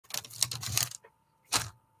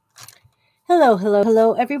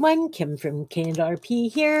Hello, everyone. Kim from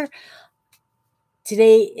K&RP here.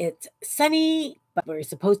 Today it's sunny, but we're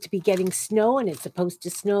supposed to be getting snow, and it's supposed to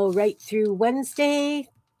snow right through Wednesday.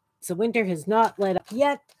 So winter has not let up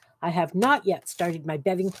yet. I have not yet started my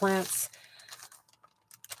bedding plants.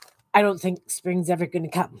 I don't think spring's ever going to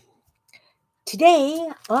come. Today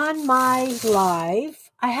on my live,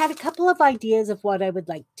 I had a couple of ideas of what I would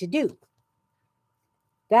like to do.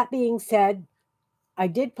 That being said, I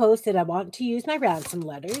did post that I want to use my ransom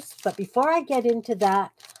letters, but before I get into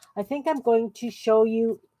that, I think I'm going to show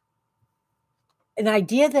you an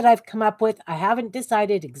idea that I've come up with. I haven't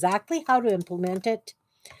decided exactly how to implement it,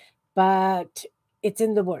 but it's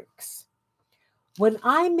in the works. When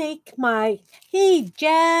I make my, hey,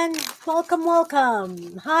 Jan,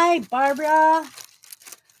 welcome. Hi, Barbara.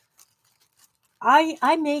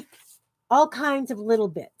 I make all kinds of little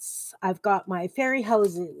bits. I've got my fairy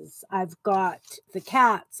houses. I've got the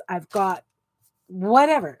cats. I've got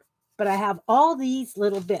whatever, but I have all these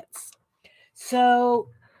little bits. So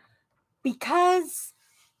because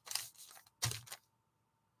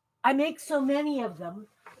I make so many of them,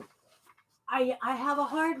 I have a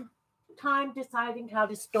hard time deciding how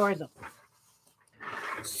to store them.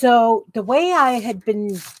 So the way I had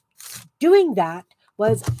been doing that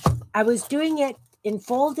was I was doing it in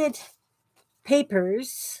folded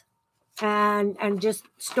papers and just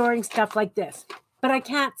storing stuff like this, but I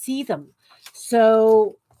can't see them.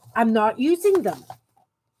 So I'm not using them.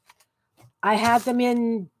 I had them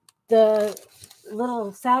in the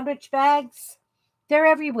little sandwich bags. They're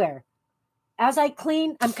everywhere. As I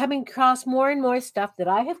clean, I'm coming across more and more stuff that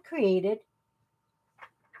I have created.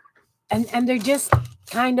 And they're just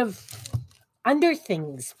kind of under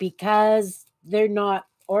things because they're not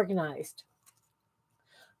organized.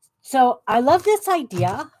 So I love this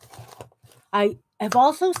idea. I have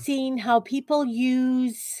also seen how people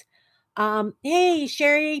use, hey,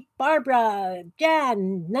 Sherry, Barbara,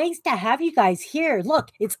 Jan, nice to have you guys here.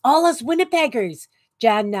 Look, it's all us Winnipeggers.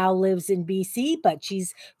 Jan now lives in BC, but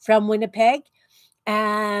she's from Winnipeg.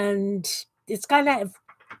 And it's kind of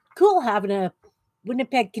cool having a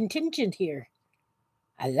Winnipeg contingent here.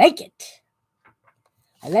 I like it.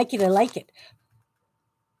 I like it.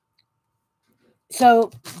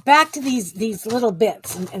 So back to these little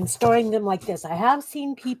bits and storing them like this. I have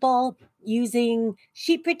seen people using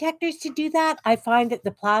sheet protectors to do that. I find that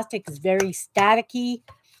the plastic is very staticky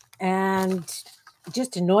and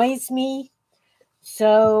just annoys me.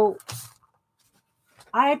 So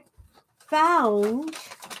I found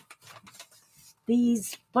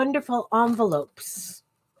these wonderful envelopes.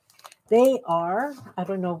 They are, I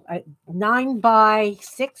don't know, 9 by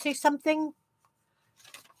 6 or something.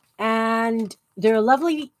 And they're a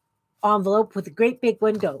lovely envelope with a great big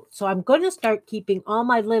window. So I'm going to start keeping all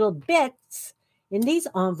my little bits in these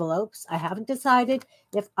envelopes. I haven't decided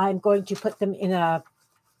if I'm going to put them in a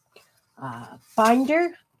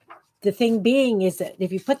binder. The thing being is that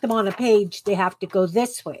if you put them on a page, they have to go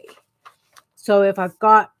this way. So if I've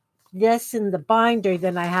got this in the binder,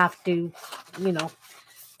 then I have to,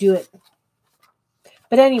 do it.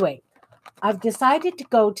 But anyway, I've decided to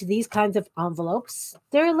go to these kinds of envelopes.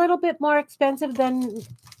 They're a little bit more expensive than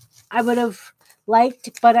I would have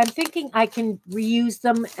liked, but I'm thinking I can reuse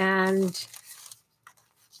them, and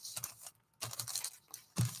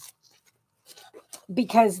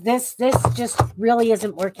because this just really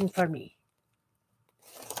isn't working for me.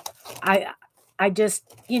 I just,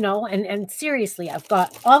 and seriously, I've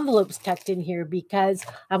got envelopes tucked in here because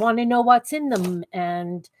I want to know what's in them,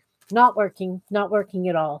 and not working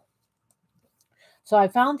at all. So I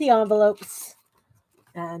found the envelopes,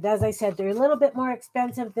 and as I said, they're a little bit more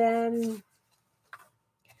expensive than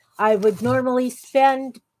I would normally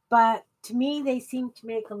spend, but to me, they seem to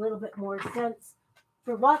make a little bit more sense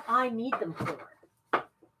for what I need them for.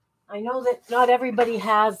 I know that not everybody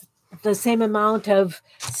has the same amount of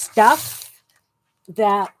stuff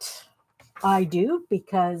that I do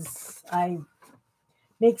because I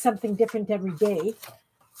make something different every day.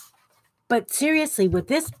 But seriously, with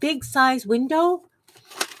this big size window,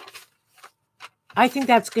 I think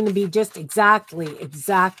that's going to be just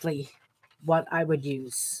exactly what I would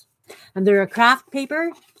use. And they're a craft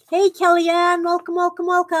paper. Hey, Kellyanne,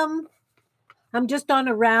 welcome. I'm just on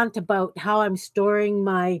a rant about how I'm storing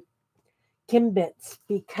my kimbbits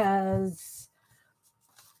because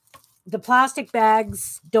the plastic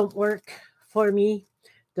bags don't work for me.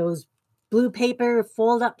 Those blue paper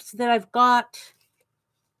fold-ups that I've got.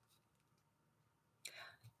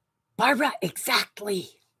 Barbara, exactly.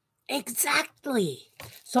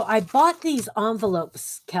 So I bought these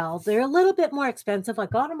envelopes, Cal. They're a little bit more expensive. I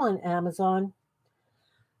got them on Amazon.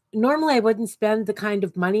 normally I wouldn't spend the kind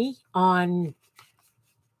of money on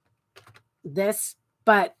this,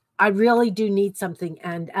 but I really do need something.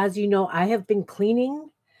 And as you know, I have been cleaning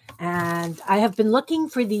and I have been looking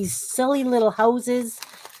for these silly little houses.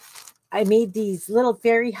 I made these little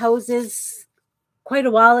fairy houses quite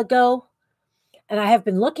a while ago, and I have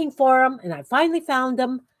been looking for them, and I finally found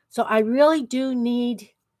them. So I really do need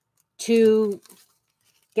to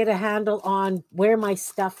get a handle on where my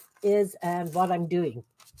stuff is and what I'm doing.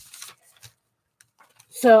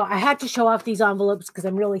 So I had to show off these envelopes because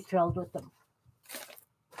I'm really thrilled with them.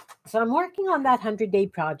 So I'm working on that 100-day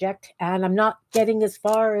project, and I'm not getting as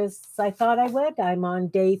far as I thought I would. I'm on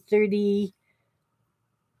day 30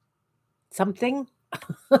 something,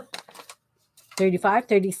 35,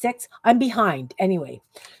 36. I'm behind anyway.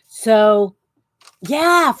 So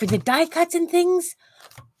yeah, for the die cuts and things.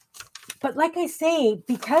 But like I say,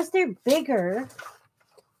 because they're bigger,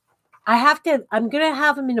 I'm going to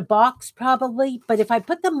have them in a box probably. But if I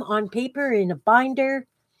put them on paper in a binder,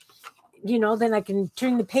 then I can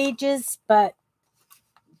turn the pages. But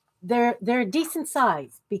they're a decent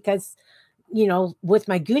size because, with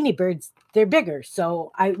my Goonie birds, they're bigger.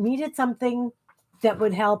 So I needed something that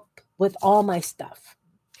would help with all my stuff.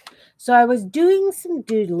 So I was doing some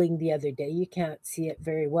doodling the other day. You can't see it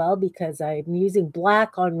very well because I'm using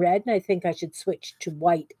black on red, and I think I should switch to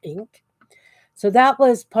white ink. So that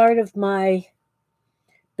was part of my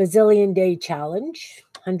bazillion day challenge,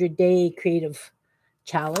 100-day creative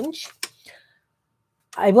challenge.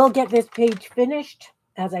 I will get this page finished.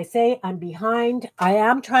 As I say, I'm behind. I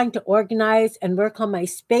am trying to organize and work on my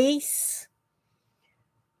space.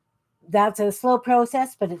 That's a slow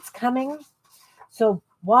process, but it's coming. So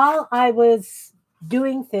while I was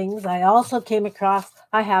doing things, I also came across,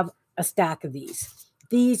 I have a stack of these.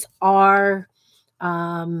 These are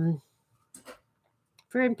for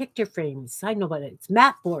in picture frames. I know what it's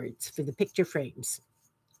mat boards for the picture frames.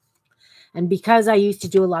 And because I used to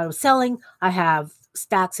do a lot of selling, I have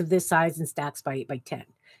stacks of this size and stacks by 8 by 10.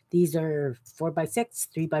 These are 4 by 6,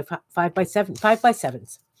 3 by 5 by 7, 5 by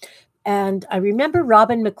 7s. And I remember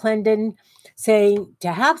Robin McClendon saying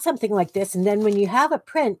to have something like this, and then when you have a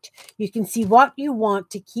print, you can see what you want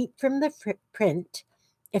to keep from the print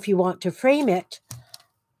if you want to frame it.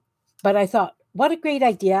 But I thought, what a great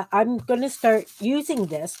idea. I'm going to start using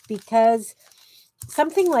this because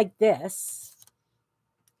something like this,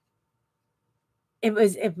 it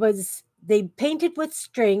was they painted with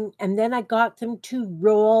string, and then I got them to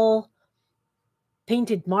roll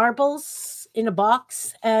painted marbles in a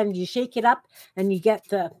box, and you shake it up and you get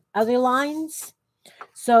the other lines.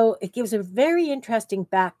 So it gives a very interesting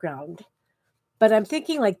background. But I'm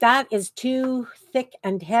thinking like that is too thick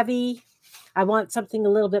and heavy. I want something a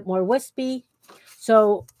little bit more wispy.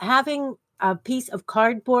 So having a piece of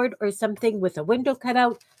cardboard or something with a window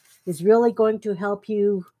cutout is really going to help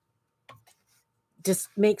you just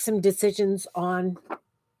make some decisions on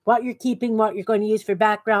what you're keeping, what you're going to use for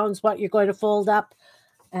backgrounds, what you're going to fold up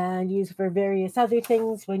and use for various other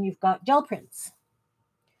things when you've got gel prints.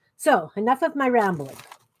 So enough of my rambling.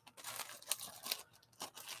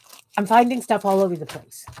 I'm finding stuff all over the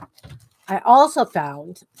place. I also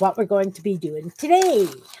found what we're going to be doing today.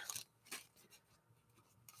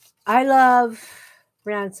 I love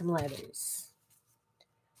Ransom Letters.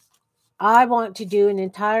 I want to do an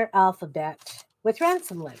entire alphabet with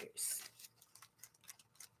Ransom Letters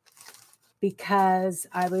because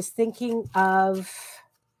I was thinking of,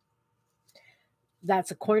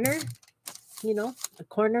 that's a corner, a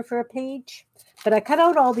corner for a page. But I cut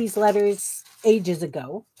out all these letters ages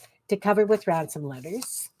ago to cover with Ransom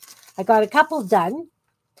Letters. I got a couple done.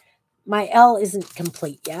 My L isn't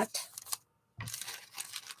complete yet.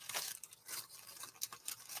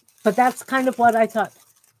 But that's kind of what I thought.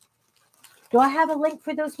 Do I have a link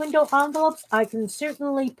for those window envelopes? I can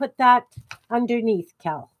certainly put that underneath,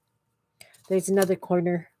 Cal. There's another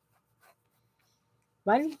corner.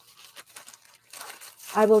 Right?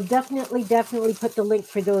 I will definitely put the link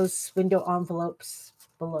for those window envelopes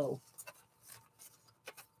below.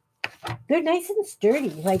 They're nice and sturdy.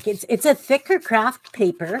 Like it's a thicker craft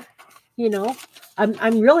paper,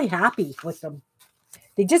 I'm really happy with them.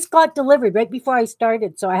 They just got delivered right before I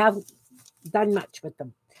started, so I haven't done much with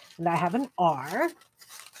them. And I have an R.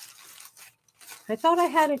 I thought I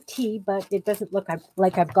had a T, but it doesn't look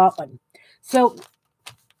like I've got one. So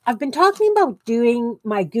I've been talking about doing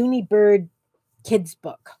my Goonie Bird kids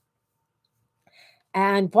book.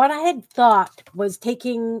 And what I had thought was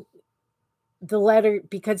taking the letter,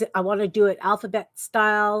 because I want to do it alphabet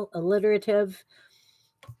style, alliterative.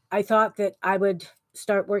 I thought that I would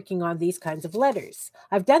start working on these kinds of letters.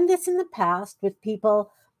 I've done this in the past with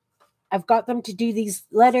people I've got them to do these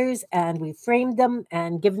letters, and we framed them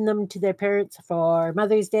and given them to their parents for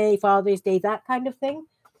Mother's Day, Father's Day, that kind of thing.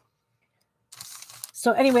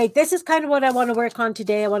 So anyway, this is kind of what I want to work on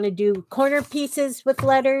today. I want to do corner pieces with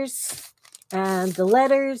letters and the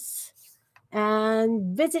letters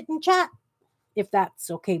and visit and chat, if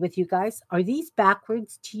that's okay with you guys. Are these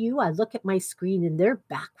backwards to you? I look at my screen and they're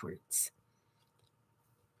backwards.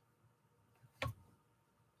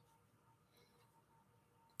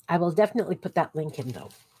 I will definitely put that link in though.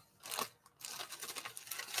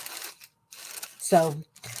 So,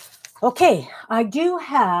 okay, I do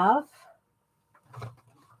have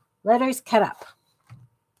letters cut up.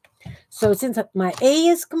 So since my A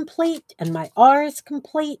is complete and my R is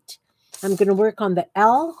complete, I'm going to work on the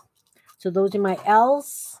L. So those are my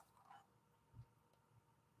L's.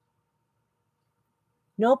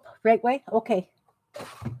 Nope, right way? Okay.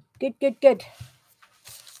 Good, good, good.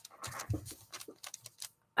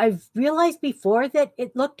 I've realized before that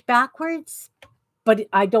it looked backwards, but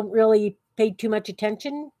I don't really pay too much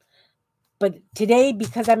attention. But today,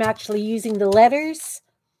 because I'm actually using the letters,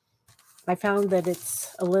 I found that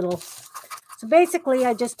it's a little... So basically,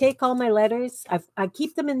 I just take all my letters. I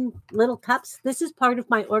keep them in little cups. This is part of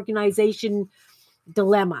my organization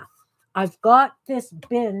dilemma. I've got this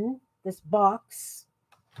bin, this box,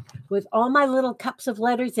 with all my little cups of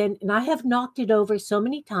letters in, and I have knocked it over so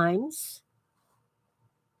many times.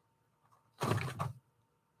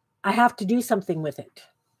 I have to do something with it.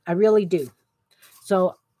 I really do.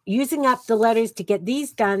 So using up the letters to get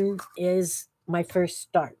these done is my first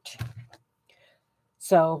start.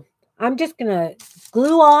 So I'm just going to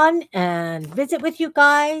glue on and visit with you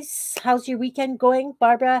guys. How's your weekend going?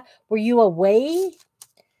 Barbara, were you away?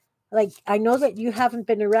 Like, I know that you haven't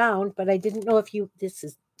been around, but I didn't know if you... This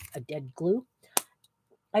is a dead glue.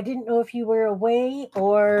 I didn't know if you were away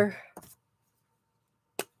or...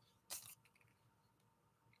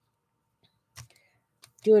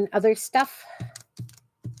 doing other stuff.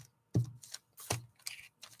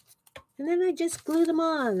 And then I just glue them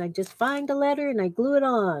on. I just find a letter and I glue it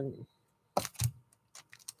on.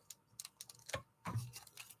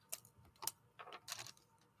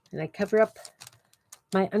 And I cover up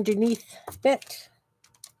my underneath bit.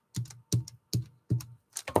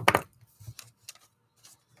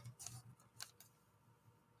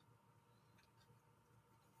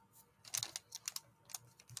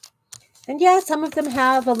 And yeah, some of them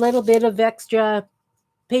have a little bit of extra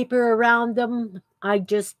paper around them. I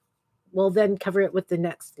just will then cover it with the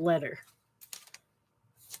next letter.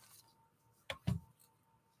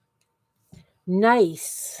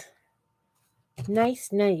 Nice.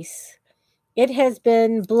 Nice, nice. It has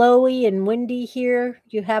been blowy and windy here.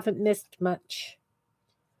 You haven't missed much.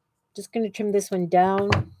 Just going to trim this one down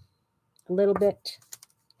a little bit.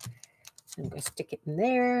 I'm going to stick it in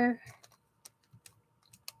there.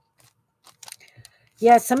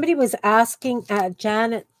 Yeah, somebody was asking at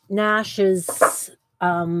Janet Nash's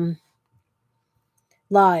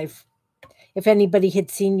live if anybody had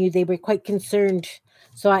seen you. They were quite concerned.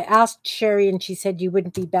 So I asked Sherry and she said you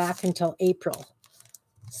wouldn't be back until April.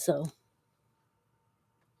 So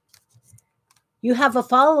you have a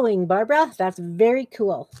following, Barbara. That's very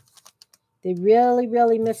cool. They really,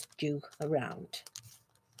 really missed you around.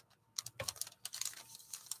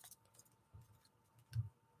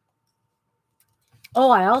 Oh,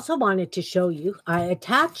 I also wanted to show you. I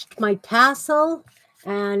attached my tassel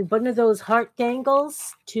and one of those heart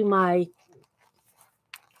dangles to my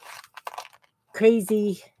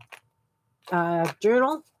crazy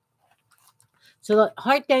journal. So the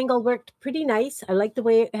heart dangle worked pretty nice. I like the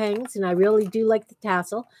way it hangs, and I really do like the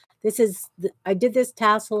tassel. This is I did this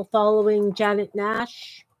tassel following Janet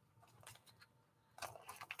Nash,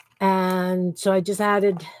 and so I just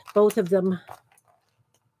added both of them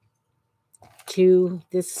to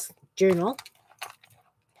this journal.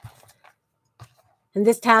 And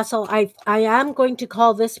this tassel, I am going to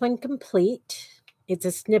call this one complete. It's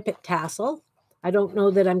a snippet tassel. I don't know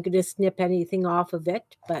that I'm going to snip anything off of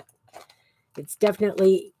it, but it's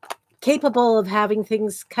definitely capable of having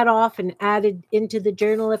things cut off and added into the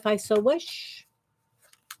journal if I so wish.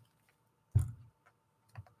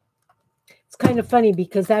 It's kind of funny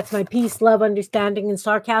because that's my peace, love, understanding, and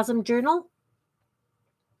sarcasm journal.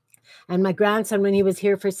 And my grandson, when he was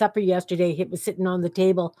here for supper yesterday, he was sitting on the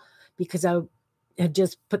table because I had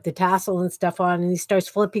just put the tassel and stuff on, and he starts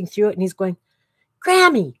flipping through it and he's going,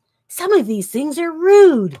 "Grammy, some of these things are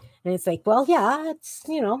rude." And it's like, well, yeah, it's,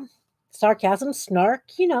 sarcasm, snark,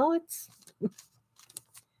 it's...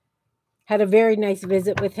 Had a very nice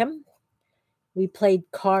visit with him. We played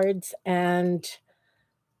cards and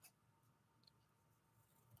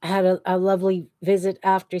I had a lovely visit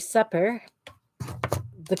after supper.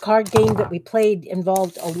 The card game that we played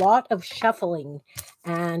involved a lot of shuffling,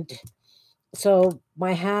 and so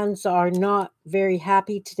my hands are not very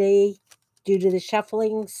happy today due to the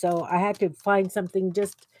shuffling, so I had to find something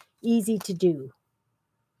just easy to do.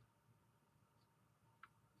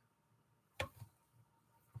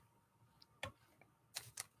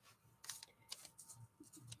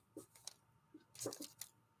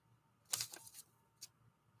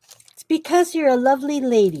 It's because you're a lovely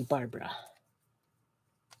lady, Barbara.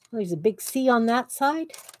 There's a big C on that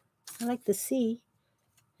side. I like the C.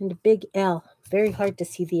 And a big L. Very hard to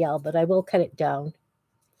see the L, but I will cut it down.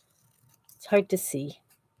 It's hard to see.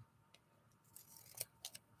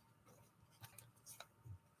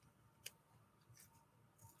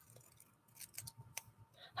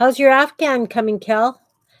 How's your Afghan coming, Kel?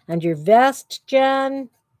 And your vest, Jen?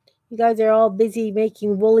 You guys are all busy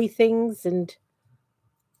making woolly things, and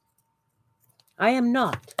I am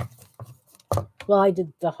not. Well, I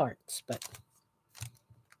did the hearts, but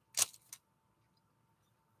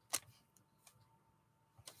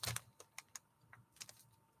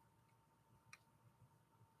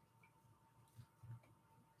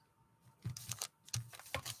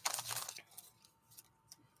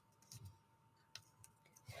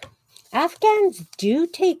Afghans do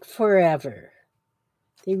take forever.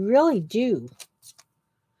 They really do.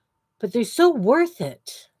 But they're so worth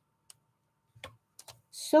it.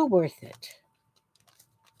 So worth it.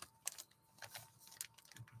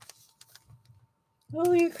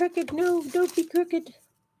 Oh, you're crooked. No, don't be crooked.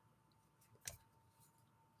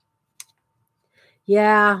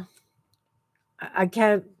 Yeah. I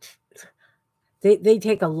can't. They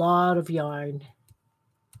take a lot of yarn.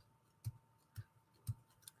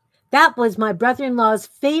 That was my brother-in-law's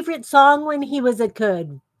favorite song when he was a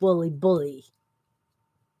kid. Bully, bully.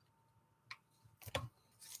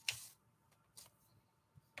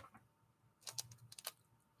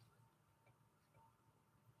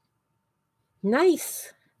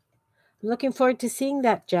 Nice. I'm looking forward to seeing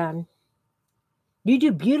that, Jan. You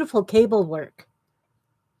do beautiful cable work.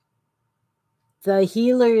 The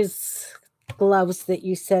healer's gloves that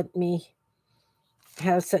you sent me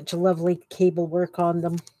have such lovely cable work on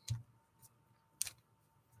them.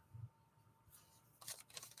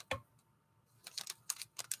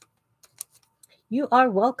 You are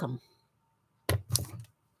welcome.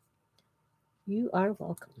 You are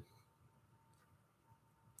welcome.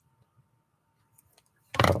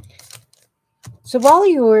 So while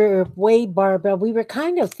you were away, Barbara, we were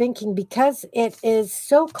kind of thinking, because it is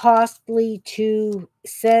so costly to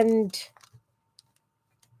send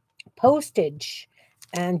postage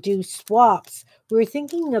and do swaps, we were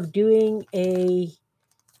thinking of doing a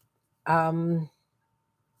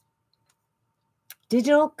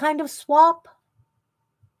digital kind of swap.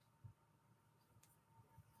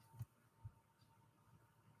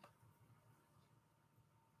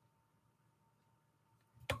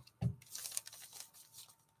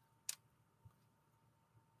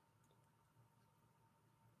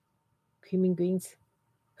 Cream and greens.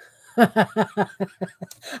 I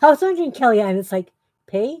was wondering, Kellyanne, it's like,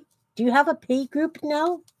 pay? Do you have a pay group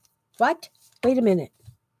now? What? Wait a minute.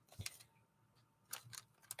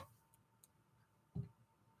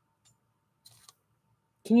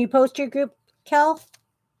 Can you post your group, Kel?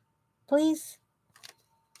 Please?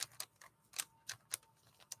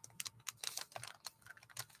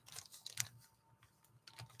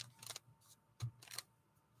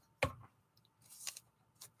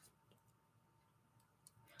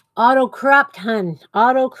 Auto corrupt, hun.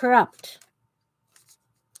 Auto corrupt.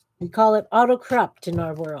 We call it auto corrupt in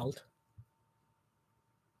our world.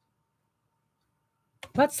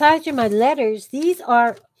 What size are my letters? These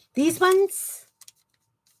ones.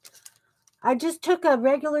 I just took a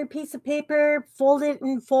regular piece of paper, folded it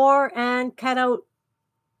in four, and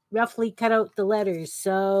roughly cut out the letters.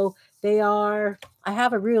 So they are, I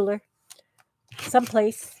have a ruler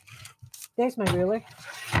someplace. There's my ruler.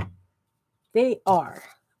 They are,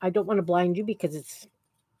 I don't want to blind you because it's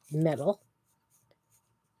metal.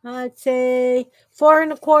 I'd say 4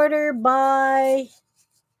 1/4 by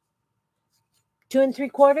 2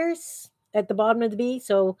 3/4 at the bottom of the B.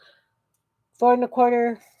 So 4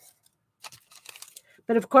 1/4.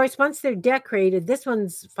 But of course, once they're decorated, this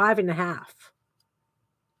one's 5 1/2.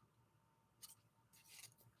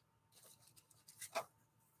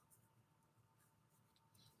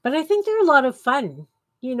 But I think they're a lot of fun.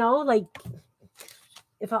 You know, like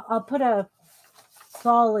if I'll put a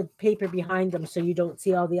solid paper behind them so you don't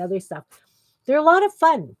see all the other stuff. They're a lot of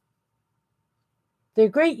fun. They're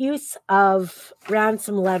great use of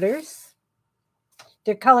ransom letters.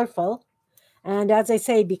 They're colorful. And as I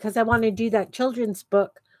say, because I want to do that children's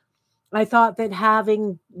book, I thought that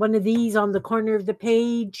having one of these on the corner of the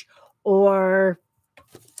page, or,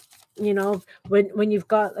 you know, when you've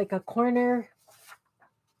got like a corner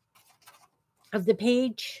of the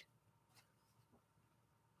page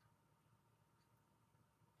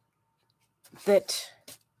that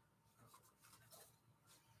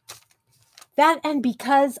and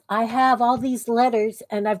because I have all these letters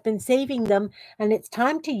and I've been saving them, and it's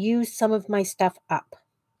time to use some of my stuff up.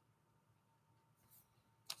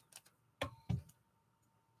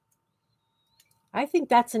 I think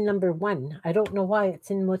that's a number 1. I don't know why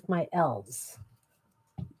it's in with my L's.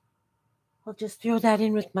 I'll just throw that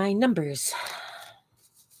in with my numbers.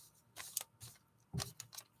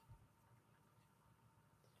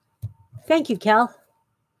 Thank you, Cal.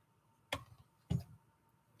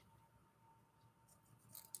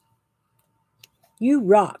 You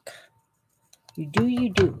rock. You do,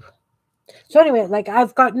 you do. So anyway, like,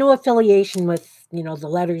 I've got no affiliation with, the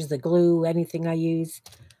letters, the glue, anything I use.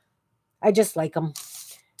 I just like them.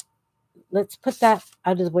 Let's put that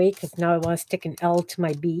out of the way, because now I want to stick an L to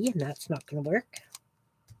my B, and that's not going to work.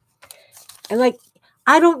 And like,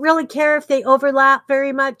 I don't really care if they overlap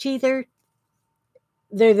very much either.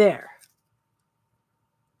 They're there.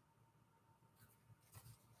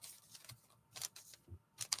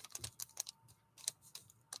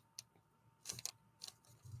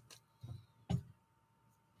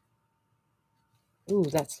 Ooh,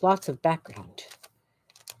 that's lots of background.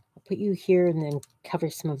 I'll put you here and then cover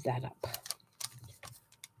some of that up.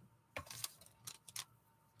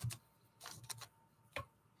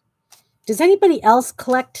 Does anybody else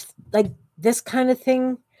collect like this kind of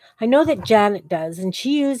thing? I know that Janet does, and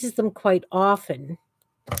she uses them quite often.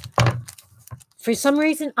 For some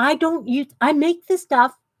reason, I don't use. I make the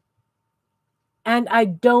stuff, and I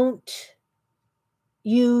don't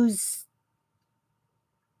use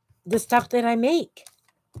the stuff that I make.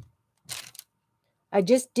 I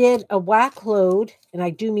just did a whack load, and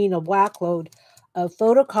I do mean a whack load, of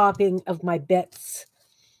photocopying of my bits,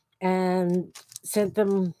 and sent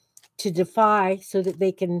them to Defy so that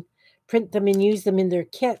they can print them and use them in their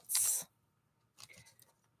kits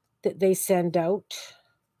that they send out.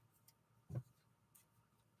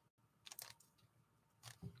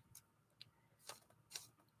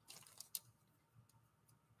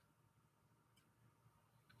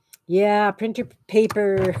 Yeah, printer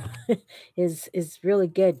paper is really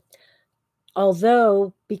good.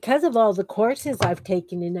 Although, because of all the courses I've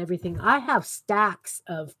taken and everything, I have stacks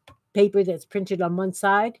of paper that's printed on one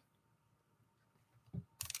side.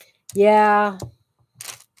 Yeah.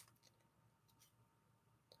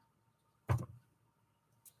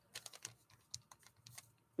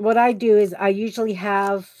 What I do is I usually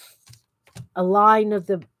have a line of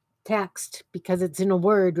the text because it's in a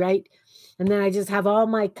word, right? And then I just have all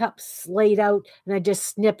my cups laid out, and I just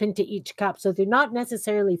snip into each cup. So they're not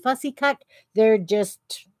necessarily fussy cut. They're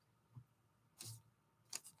just,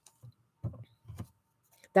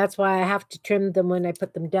 that's why I have to trim them when I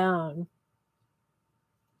put them down.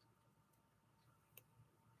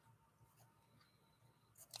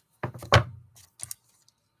 Got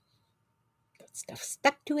stuff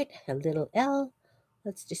stuck to it, a little L.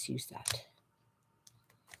 Let's just use that.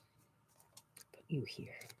 Put you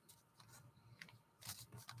here.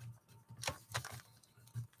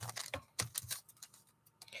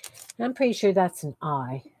 I'm pretty sure that's an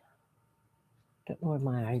I. Don't know where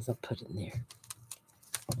my eyes are put in there.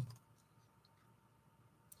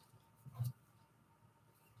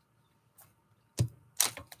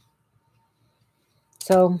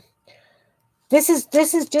 So this is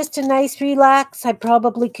just a nice relax. I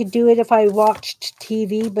probably could do it if I watched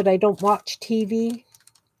TV, but I don't watch TV.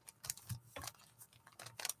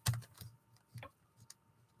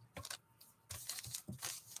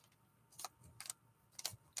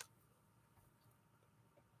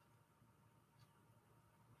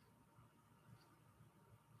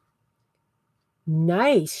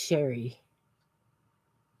 Nice, Sherry.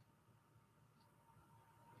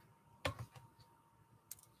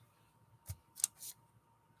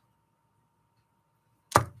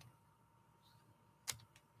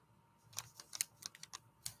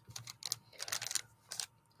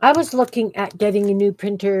 I was looking at getting a new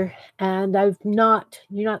printer, and you're not.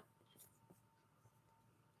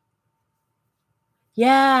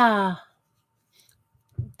 Yeah.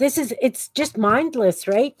 It's just mindless,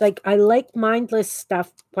 right? Like, I like mindless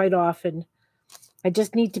stuff quite often. I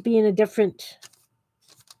just need to be in a different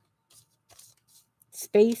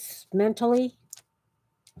space mentally.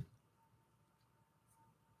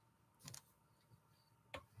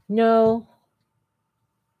 No.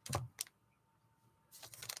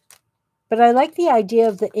 But I like the idea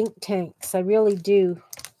of the ink tanks. I really do.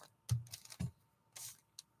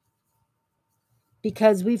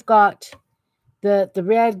 Because we've got the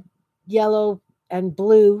red, yellow, and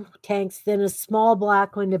blue tanks, then a small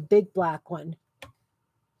black one, a big black one.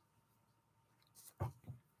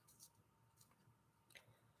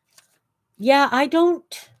 Yeah, I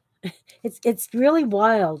don't. It's really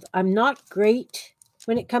wild. I'm not great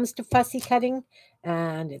when it comes to fussy cutting,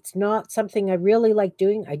 and it's not something I really like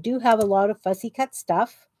doing. I do have a lot of fussy cut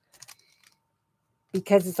stuff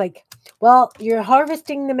because it's like, well, you're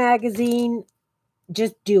harvesting the magazine,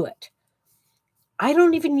 just do it. I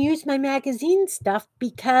don't even use my magazine stuff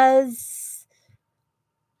because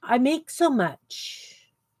I make so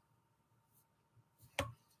much.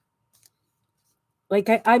 Like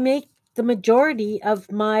I make the majority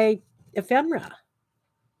of my ephemera.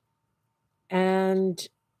 And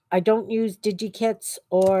I don't use digikits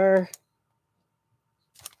or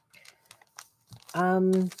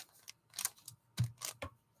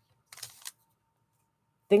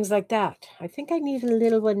things like that. I think I need a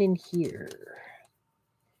little one in here.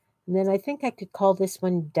 And then I think I could call this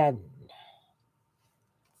one done.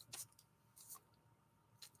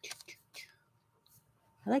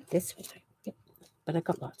 I like this one. Yep, but I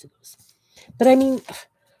got lots of those. But I mean,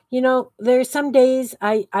 you know, there's some days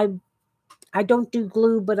I don't do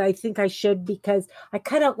glue, but I think I should because I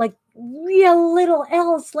cut out like real little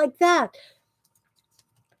L's like that.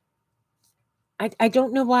 I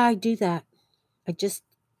don't know why I do that. I just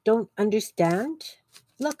don't understand.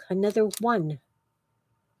 Look, another one.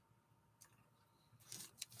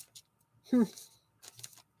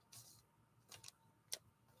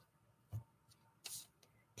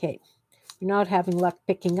 Okay, you're not having luck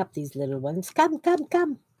picking up these little ones. Come, come,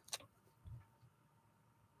 come.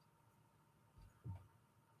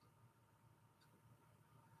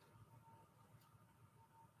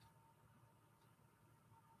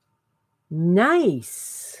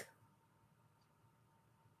 Nice.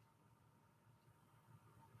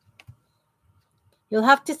 You'll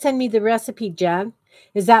have to send me the recipe, Jan.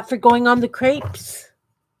 Is that for going on the crepes?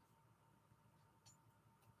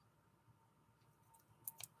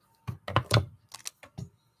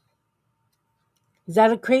 Is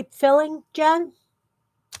that a crepe filling, Jan?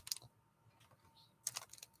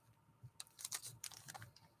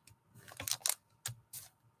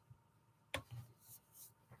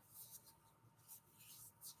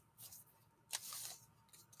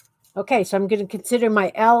 Okay, so I'm going to consider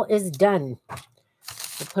my L is done.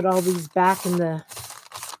 I'll put all these back in the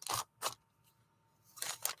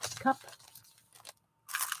cup.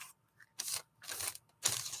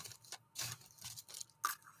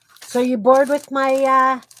 So you bored with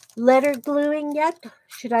my letter gluing yet?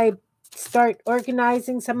 Should I start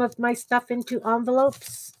organizing some of my stuff into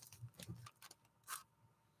envelopes?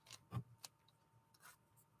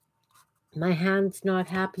 My hand's not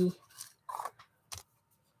happy.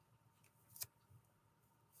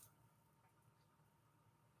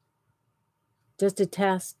 Just a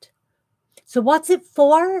test. So what's it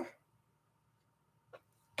for,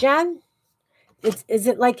 Jan? Is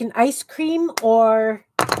it like an ice cream or...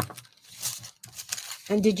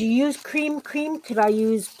 And did you use cream? Could I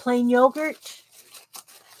use plain yogurt?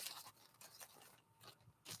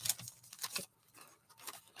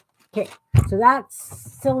 Okay, so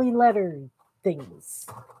that's silly letter things.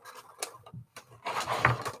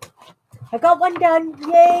 I got one done.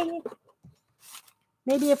 Yay!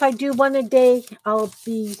 Maybe if I do one a day, I'll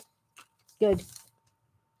be good.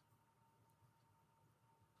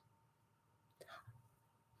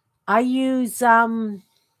 I use not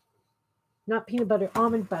peanut butter,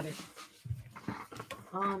 almond butter.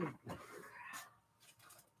 Almond butter.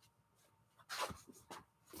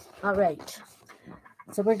 All right.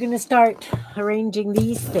 So we're going to start arranging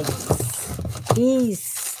these things.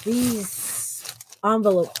 These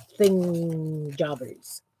envelope thing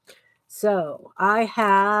jobbers. So I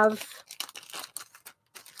have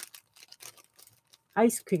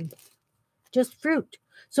ice cream, just fruit.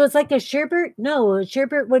 So it's like a sherbet? No, a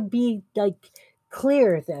sherbet would be like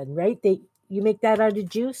clear then, right? You make that out of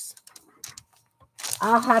juice?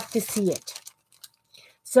 I'll have to see it.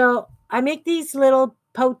 So I make these little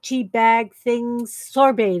poachy bag things.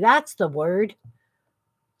 Sorbet, that's the word.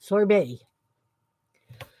 Sorbet.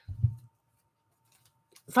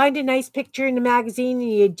 Find a nice picture in the magazine and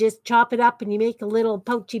you just chop it up and you make a little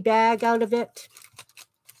poachy bag out of it.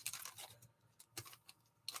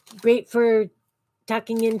 Great for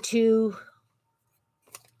tucking into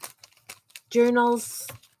journals.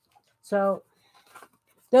 So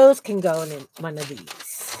those can go in one of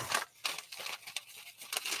these.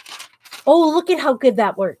 Oh, look at how good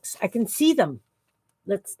that works. I can see them.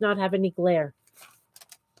 let's not have any glare.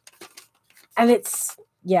 And it's,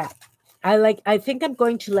 yeah, I think I'm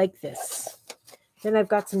going to like this. Then I've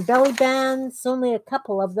got some belly bands, only a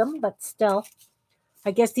couple of them, but still.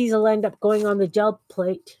 I guess these will end up going on the gel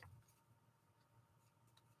plate.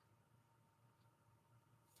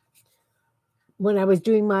 When I was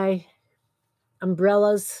doing my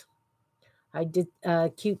umbrellas, I did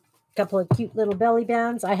a couple of cute little belly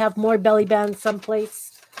bands. I have more belly bands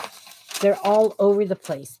someplace. They're all over the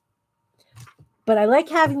place. But I like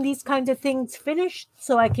having these kinds of things finished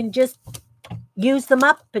so I can just use them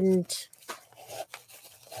up and...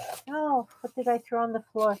 Oh, what did I throw on the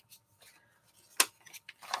floor?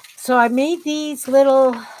 So I made these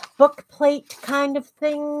little book plate kind of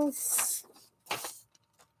things.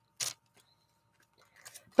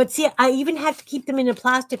 But see, I even had to keep them in a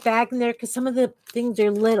plastic bag in there because some of the things are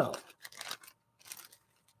little.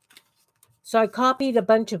 So I copied a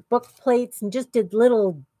bunch of book plates and just did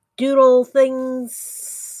little doodle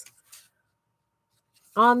things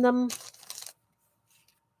on them.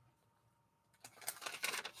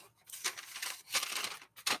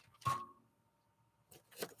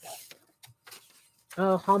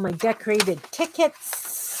 Oh, all my decorated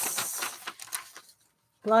tickets.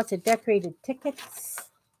 Lots of decorated tickets.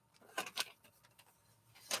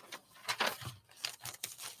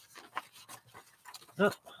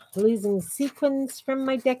 Oh, losing sequins from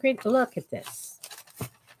my decorated. Look at this.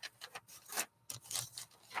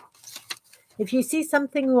 If you see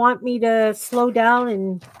something you want me to slow down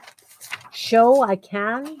and show, I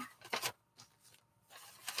can.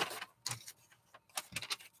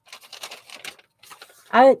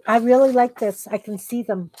 I really like this. I can see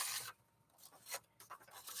them.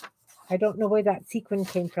 I don't know where that sequin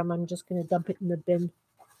came from. I'm just going to dump it in the bin,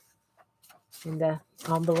 in the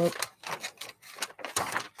envelope.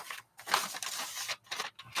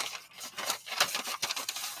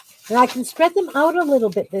 And I can spread them out a little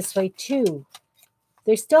bit this way too.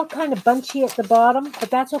 They're still kind of bunchy at the bottom, but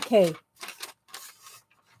that's okay.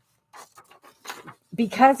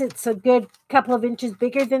 Because it's a good couple of inches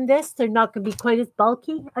bigger than this, they're not going to be quite as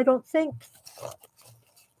bulky, I don't think.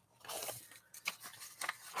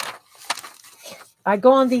 I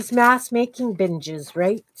go on these mass making binges,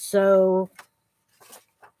 right? So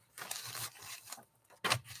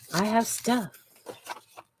I have stuff.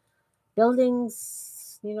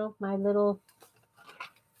 Buildings, you know, my little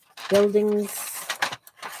buildings.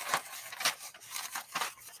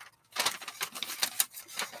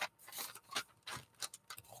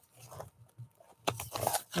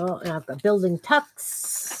 Oh, and I've got building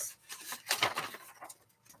tucks.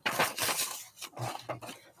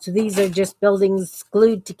 So these are just buildings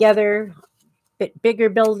glued together, bit bigger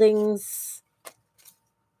buildings,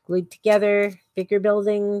 glued together, bigger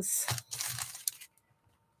buildings.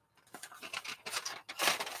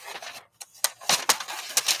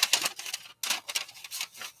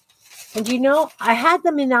 And you know, I had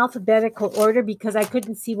them in alphabetical order because I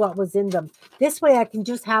couldn't see what was in them. This way I can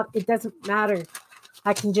just have, it doesn't matter.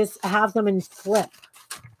 I can just have them in flip.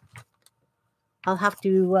 I'll have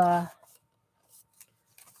to,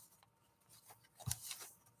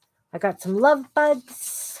 I got some love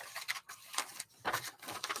buds.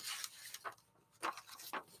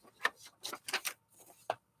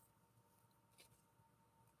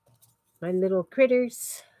 My little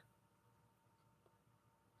critters.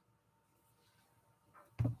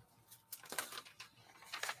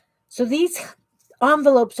 So these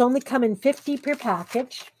envelopes only come in 50 per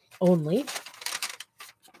package, only.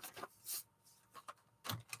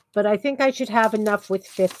 But I think I should have enough with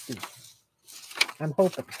 50. I'm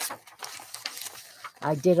hoping.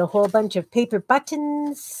 I did a whole bunch of paper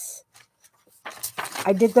buttons.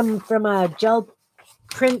 I did them from a gel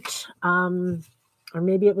print, or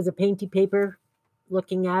maybe it was a painty paper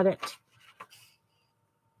looking at it.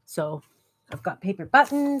 So I've got paper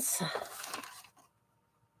buttons.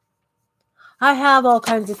 I have all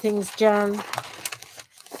kinds of things, Jen.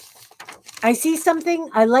 I see something,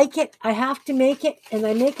 I like it, I have to make it, and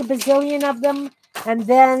I make a bazillion of them, and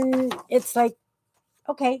then it's like,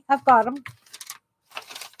 okay, I've got them.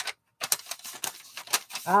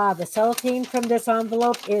 Ah, the cellophane from this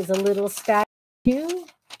envelope is a little stack too.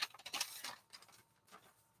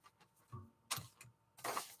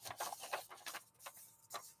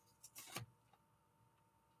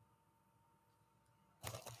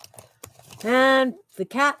 And the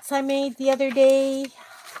cats I made the other day.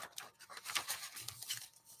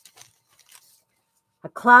 A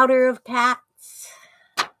clouder of cats.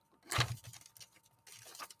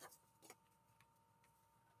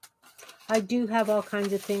 I do have all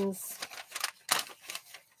kinds of things.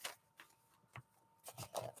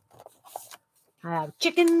 I have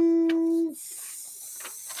chickens.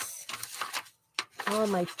 All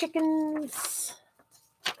my chickens.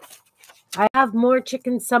 I have more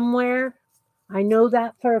chickens somewhere. I know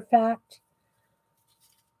that for a fact.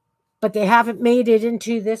 But they haven't made it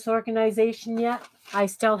into this organization yet. I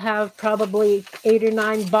still have probably 8 or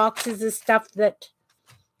 9 boxes of stuff that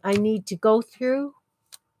I need to go through.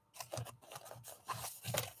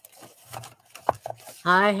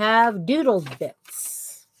 I have doodled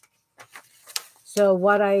bits. So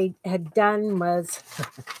what I had done was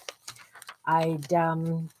I'd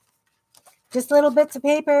just little bits of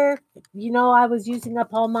paper. You know, I was using up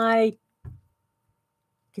all my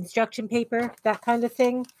construction paper, that kind of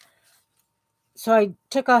thing. So I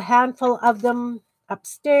took a handful of them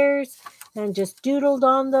upstairs and just doodled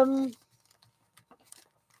on them.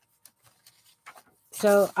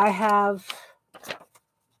 So I have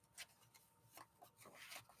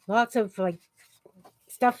lots of like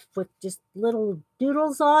stuff with just little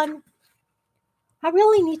doodles on. I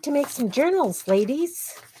really need to make some journals,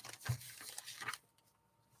 ladies.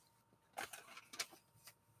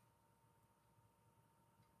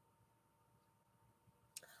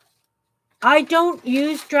 I don't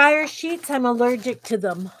use dryer sheets. I'm allergic to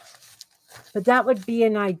them. But that would be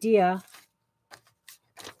an idea.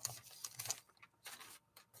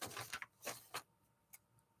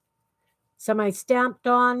 Some I stamped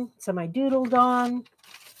on, some I doodled on.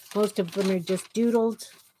 Most of them are just doodled.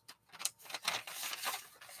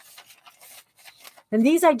 And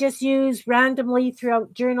these I just use randomly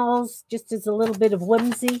throughout journals, just as a little bit of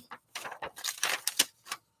whimsy.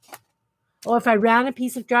 Or if I ran a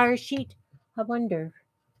piece of dryer sheet, I wonder.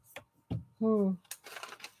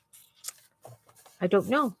 I don't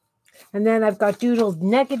know. And then I've got doodled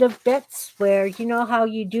negative bits where, you know how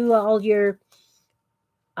you do all your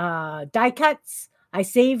die cuts? I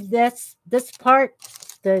saved this part,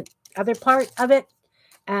 the other part of it,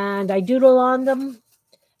 and I doodle on them.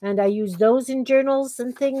 And I use those in journals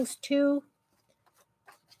and things too.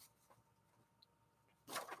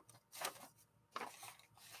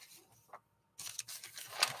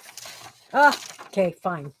 Okay,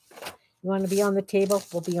 fine. You want to be on the table?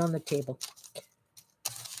 We'll be on the table.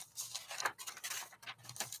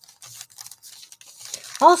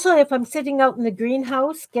 Also, if I'm sitting out in the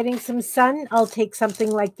greenhouse getting some sun, I'll take something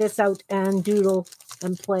like this out and doodle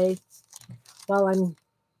and play while I'm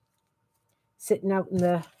sitting out in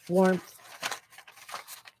the warmth.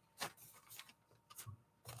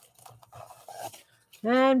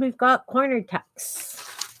 And we've got corner tucks.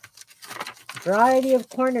 Variety of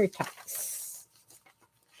corner tucks.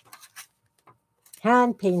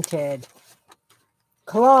 Hand painted.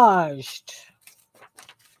 Collaged.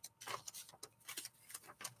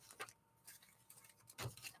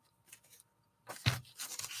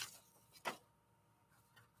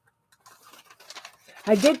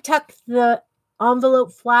 I did tuck the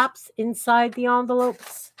envelope flaps inside the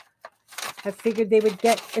envelopes. I figured they would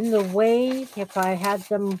get in the way if I had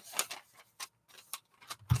them.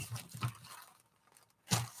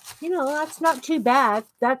 You know, that's not too bad.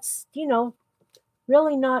 That's, you know,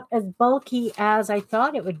 really not as bulky as I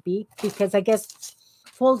thought it would be, because I guess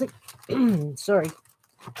folding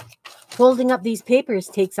up these papers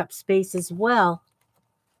takes up space as well.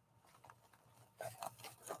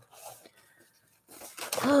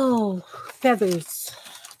 Oh, feathers.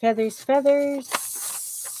 Feathers, feathers.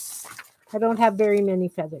 I don't have very many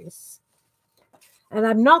feathers. And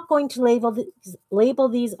I'm not going to label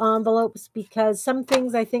these envelopes because some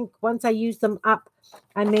things I think once I use them up,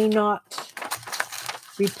 I may not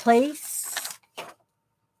replace.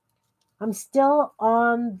 I'm still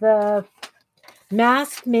on the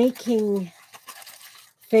mask making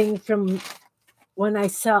thing from when I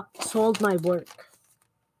sold my work.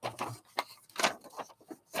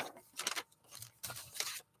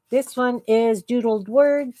 This one is doodled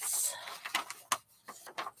words.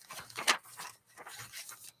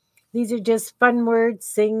 These are just fun words,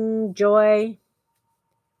 sing, joy.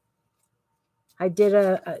 I did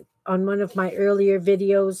on one of my earlier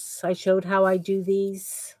videos, I showed how I do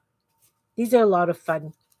these. These are a lot of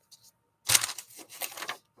fun.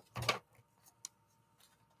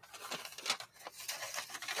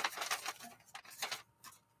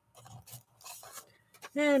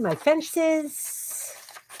 And my fences.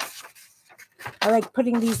 I like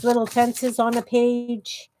putting these little fences on a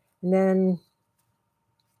page and then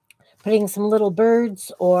putting some little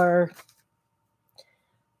birds or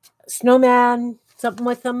snowman, something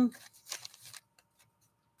with them.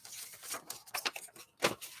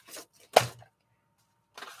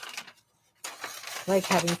 Like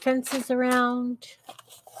having fences around.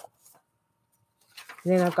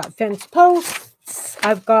 And then I've got fence posts.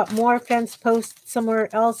 I've got more fence posts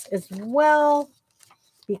somewhere else as well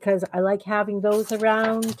because I like having those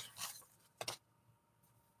around.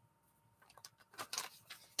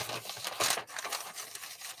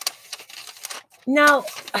 Now,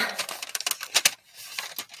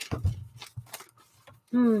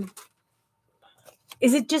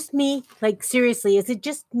 is it just me? Like, seriously, is it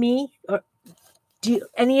just me? Or do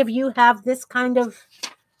any of you have this kind of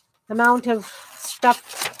amount of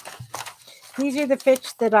stuff? These are the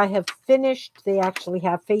fish that I have finished. They actually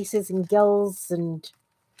have faces and gills, and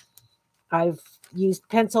I've used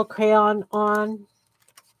pencil crayon on.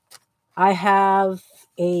 I have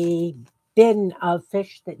a bin of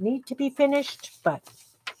fish that need to be finished, but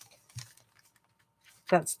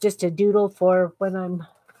that's just a doodle for when I'm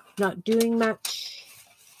not doing much.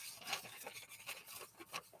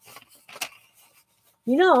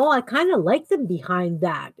 You know, I kind of like them behind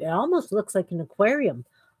that. It almost looks like an aquarium.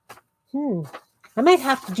 I might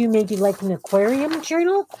have to do maybe like an aquarium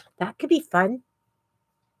journal. That could be fun.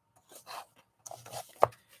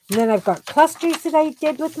 And then I've got clusters that I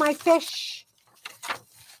did with my fish.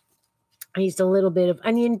 I used a little bit of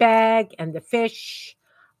onion bag and the fish.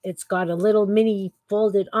 It's got a little mini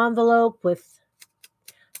folded envelope with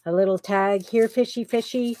a little tag, here fishy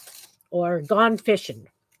fishy, or gone fishing.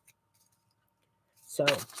 So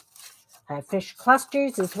I have fish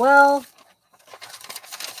clusters as well.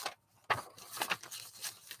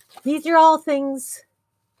 These are all things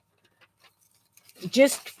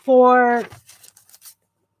just for,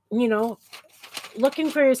 you know,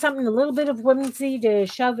 looking for something, a little bit of whimsy to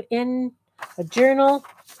shove in a journal.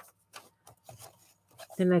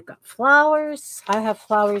 Then I've got flowers. I have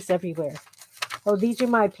flowers everywhere. Oh, these are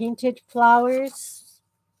my painted flowers.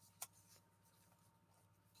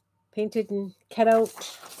 Painted and cut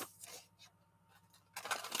out.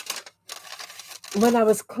 When I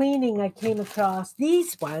was cleaning, I came across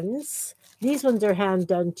these ones. These ones are hand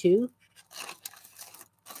done too.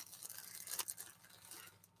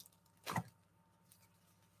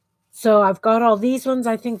 So I've got all these ones.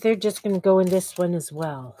 I think they're just going to go in this one as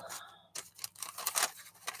well.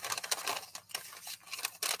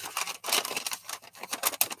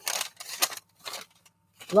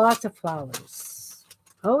 Lots of flowers.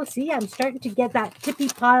 Oh, see, I'm starting to get that tippy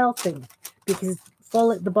pile thing because it's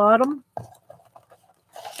full at the bottom.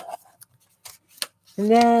 And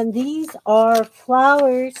then these are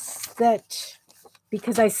flowers that,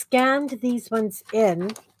 because I scanned these ones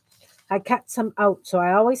in, I cut some out. So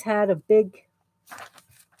I always had a big,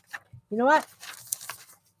 you know what?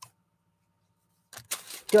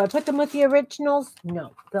 Do I put them with the originals?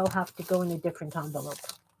 No, they'll have to go in a different envelope.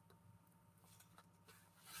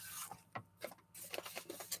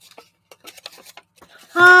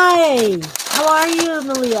 Hi, how are you,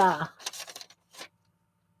 Malia?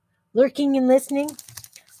 Lurking and listening?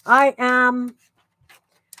 I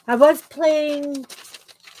was playing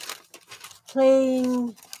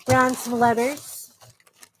Ransom Letters.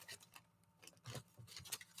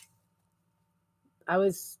 I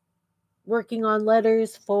was working on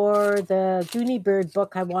letters for the Goonie Bird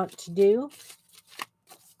book I want to do.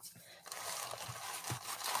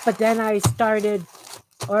 But then I started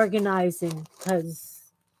organizing because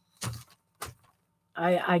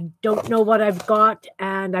I don't know what I've got,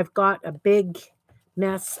 and I've got a big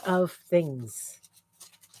mess of things.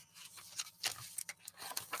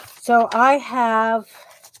 So I have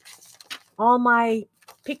all my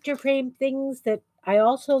picture frame things that I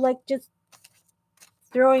also like just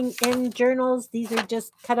throwing in journals. These are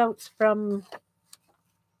just cutouts from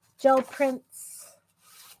gel prints.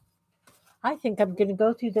 I think I'm going to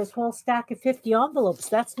go through this whole stack of 50 envelopes.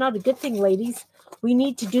 That's not a good thing, ladies. We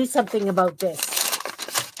need to do something about this.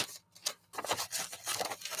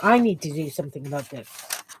 I need to do something about this.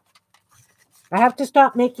 I have to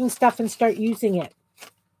stop making stuff and start using it.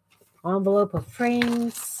 Envelope of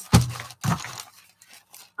frames.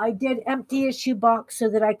 I did empty a shoebox so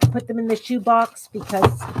that I could put them in the shoebox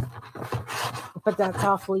but that's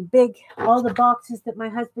awfully big. All the boxes that my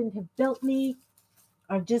husband have built me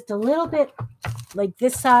are just a little bit like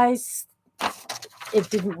this size. It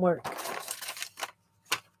didn't work.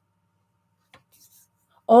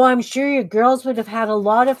 Oh, I'm sure your girls would have had a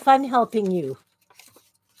lot of fun helping you.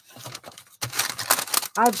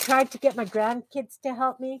 I've tried to get my grandkids to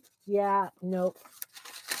help me. Yeah, nope.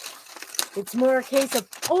 It's more a case of,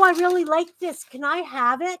 oh, I really like this. Can I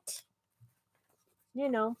have it? You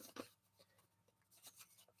know.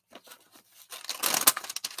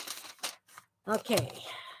 Okay.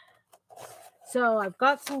 So I've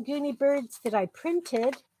got some Goonie Birds that I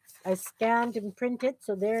printed. I scanned and printed,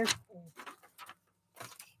 so they're...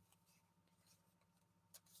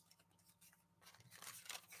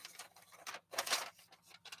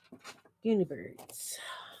 Unibirds.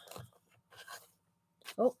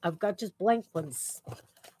 Oh, I've got just blank ones.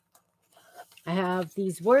 I have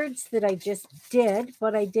these words that I just did.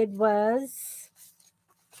 What I did was,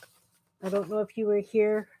 I don't know if you were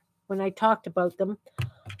here when I talked about them.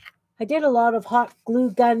 I did a lot of hot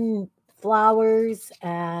glue gun flowers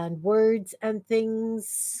and words and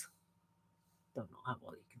things. Don't know how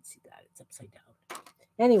well you can see that. It's upside down.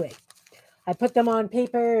 Anyway, I put them on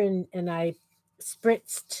paper and I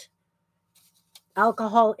spritzed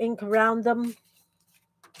alcohol ink around them.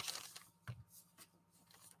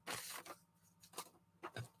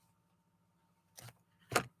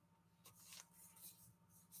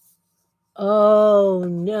 Oh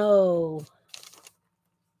no.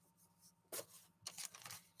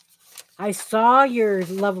 I saw your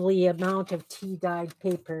lovely amount of tea dyed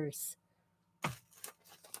papers.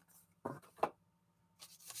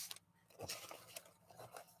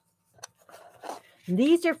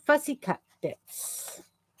 These are fussy cut bits.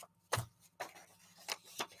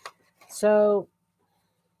 So,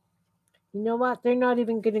 you know what? They're not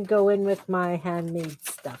even going to go in with my handmade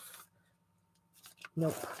stuff.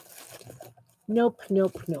 Nope. Nope,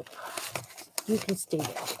 nope, nope. You can stay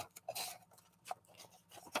there.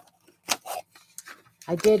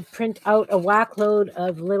 I did print out a whack load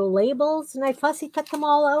of little labels, and I fussy cut them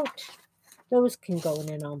all out. Those can go in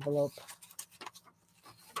an envelope.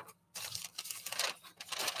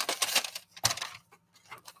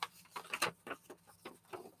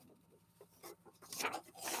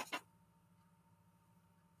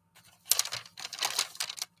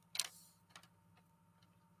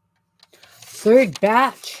 Third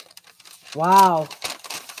batch. Wow.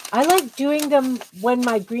 I like doing them when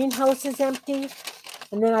my greenhouse is empty,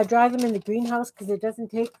 and then I dry them in the greenhouse because it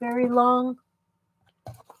doesn't take very long.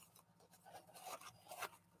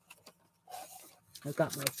 I've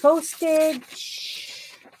got my postage.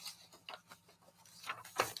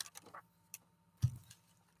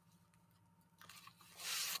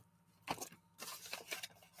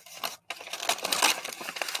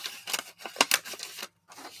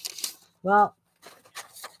 Well,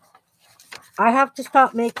 I have to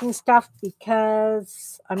stop making stuff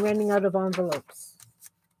because I'm running out of envelopes.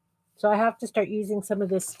 So I have to start using some of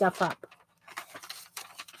this stuff up.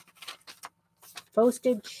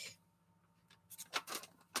 Postage.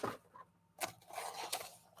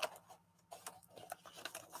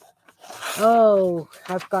 Oh,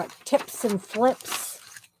 I've got tips and flips.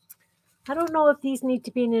 I don't know if these need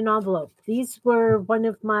to be in an envelope. These were one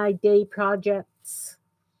of my day projects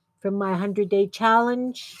from my 100-day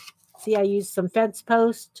challenge. See, I used some fence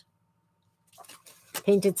post,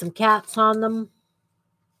 painted some cats on them.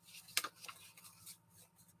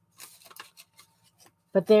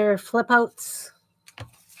 But they're flip outs.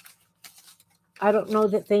 I don't know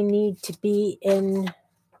that they need to be in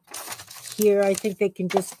here. I think they can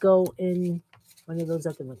just go in one of those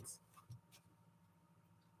other ones.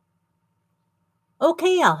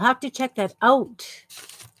 Okay, I'll have to check that out,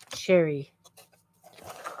 Sherry.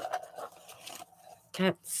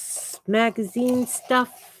 That's magazine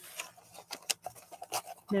stuff.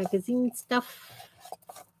 Magazine stuff.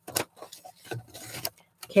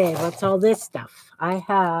 Okay, what's all this stuff? I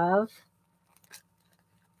have...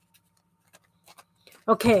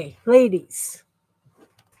 Okay, ladies.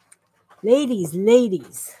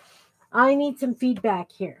 Ladies. I need some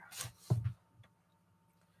feedback here.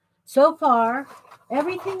 So far,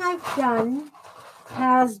 everything I've done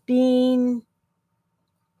has been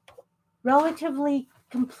relatively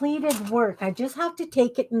completed work. I just have to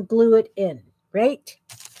take it and glue it in, right?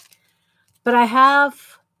 But I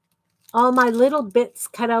have all my little bits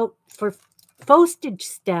cut out for postage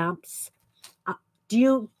stamps.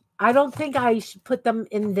 I don't think I should put them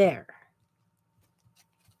in there.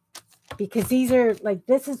 Because these are, like,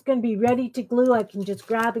 this is going to be ready to glue. I can just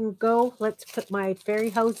grab and go. Let's put my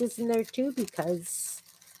fairy houses in there too because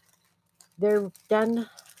they're done.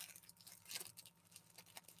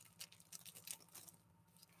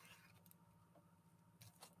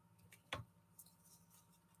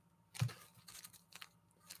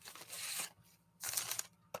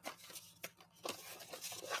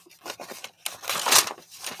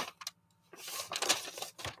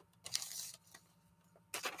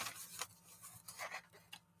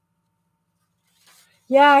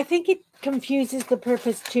 Yeah, I think it confuses the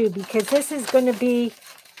purpose too because this is going to be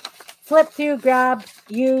flip through, grab,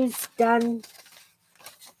 use, done.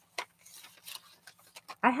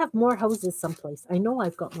 I have more houses someplace. I know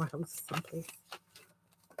I've got more houses someplace.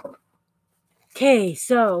 Okay,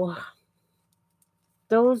 so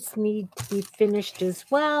those need to be finished as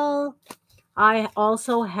well. I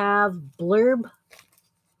also have blurb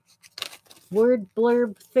word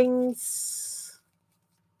blurb things.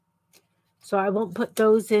 So I won't put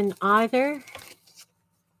those in either.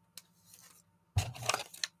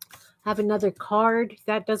 Have another card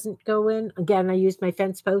that doesn't go in. Again, I used my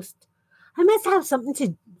fence post. I must have something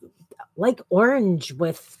to like orange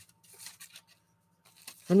with.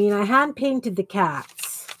 I mean, I hand painted the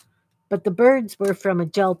cats, but the birds were from a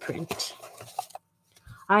gel print.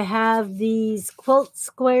 I have these quilt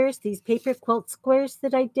squares, these paper quilt squares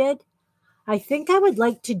that I did. I think I would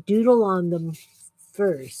like to doodle on them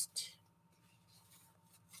first.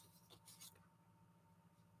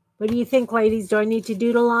 What do you think, ladies? Do I need to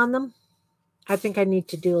doodle on them? I think I need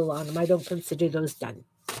to doodle on them. I don't consider those done.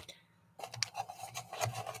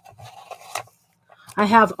 I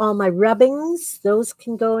have all my rubbings. Those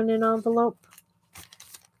can go in an envelope.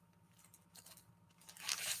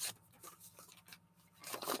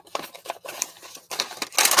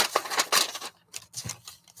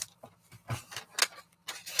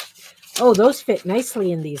 Oh, those fit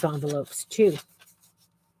nicely in these envelopes too.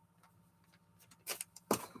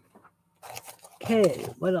 Okay,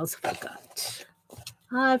 what else have I got?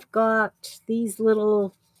 I've got these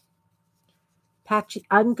little patchy.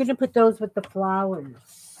 I'm going to put those with the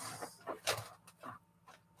flowers.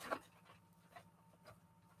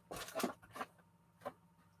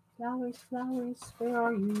 Flowers, flowers, where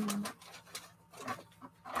are you?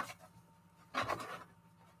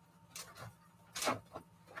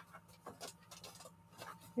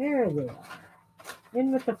 There they are.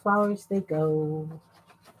 In with the flowers they go.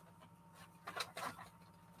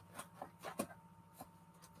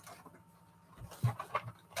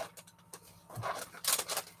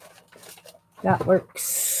 That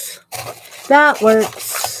works. That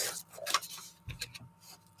works.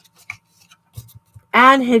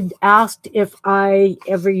 Anne had asked if I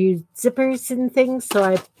ever used zippers and things, so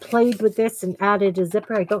I played with this and added a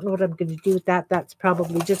zipper. I don't know what I'm going to do with that. That's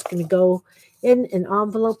probably just going to go in an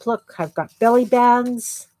envelope. Look, I've got belly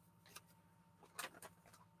bands.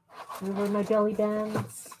 Where were my belly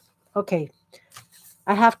bands? Okay.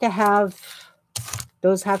 I have to have,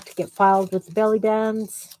 those have to get filed with the belly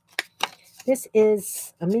bands. This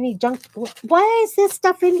is a mini junk. Why is this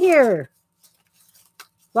stuff in here?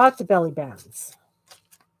 Lots of belly bands.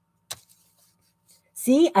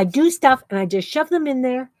 See, I do stuff and I just shove them in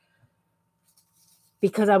there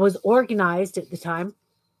because I was organized at the time.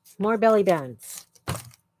 More belly bands.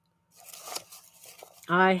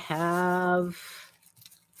 I have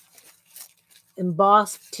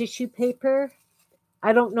embossed tissue paper.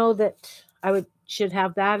 I don't know that I should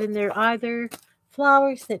have that in there either.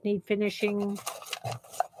 Flowers that need finishing.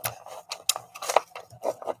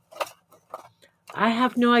 I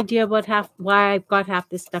have no idea why I've got half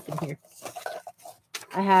this stuff in here.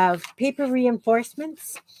 I have paper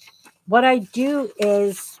reinforcements. What I do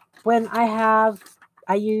is when I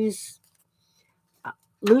use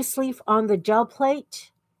loose leaf on the gel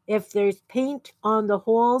plate. If there's paint on the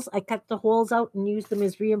holes, I cut the holes out and use them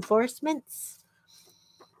as reinforcements.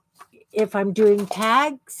 If I'm doing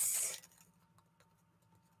tags,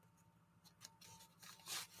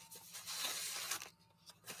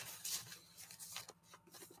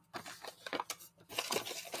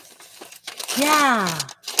 yeah.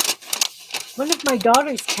 One of my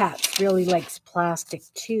daughter's cats really likes plastic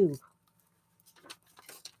too.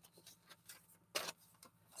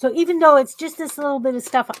 So even though it's just this little bit of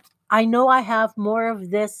stuff, I know I have more of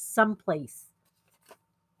this someplace.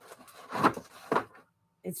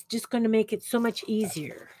 It's just going to make it so much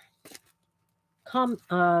easier.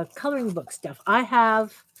 Coloring book stuff. I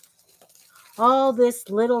have all this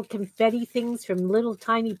little confetti things from little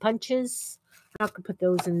tiny punches. I could put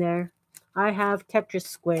those in there. I have Tetris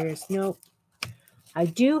squares. Nope. I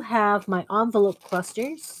do have my envelope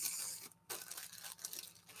clusters.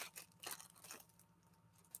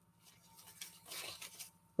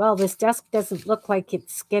 Well, this desk doesn't look like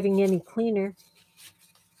it's getting any cleaner.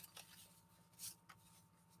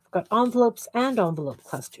 I've got envelopes and envelope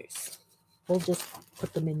clusters. We'll just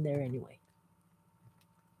put them in there anyway.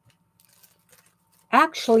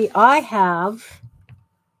 Actually, I have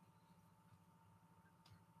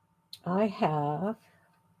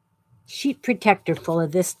sheet protector full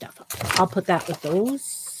of this stuff. I'll put that with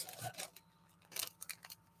those.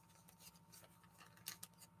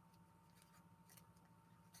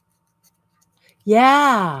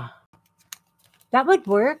 Yeah, that would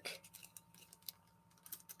work.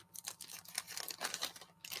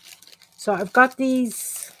 So I've got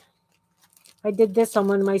these. I did this on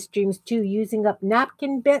one of my streams too, using up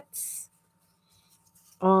napkin bits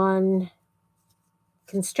on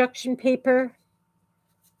construction paper.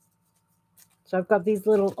 So I've got these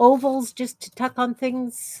little ovals just to tuck on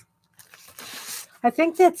things. I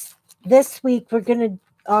think that's this week we're going to,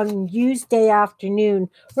 on use day afternoon,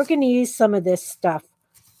 we're going to use some of this stuff.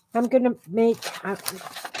 I'm going to make, I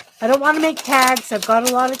don't want to make tags. I've got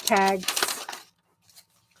a lot of tags.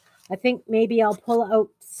 I think maybe I'll pull out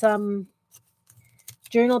some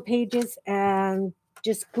journal pages and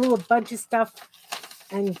just glue a bunch of stuff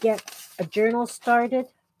and get a journal started.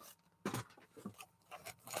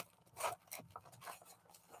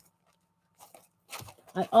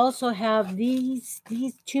 I also have these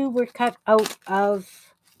two were cut out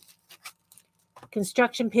of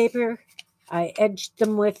construction paper. I edged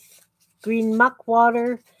them with green muck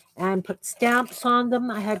water and put stamps on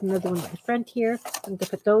them. I had another one in the front here. I'm going to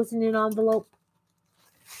put those in an envelope.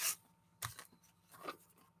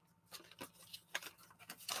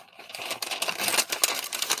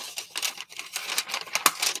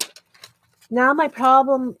 Now my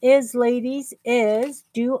problem is, ladies, is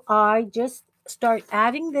do I just start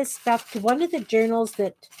adding this stuff to one of the journals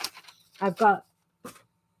that I've got,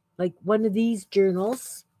 like one of these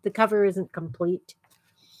journals. The cover isn't complete,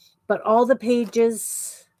 but all the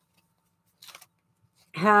pages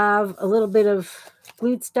have a little bit of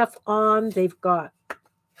glued stuff on. They've got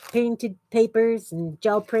painted papers and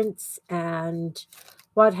gel prints and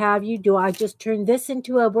what have you. Do I just turn this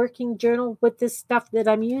into a working journal with this stuff that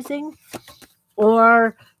I'm using?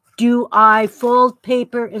 Or do I fold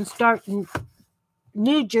paper and start a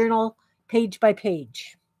new journal page by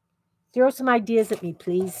page? Throw some ideas at me,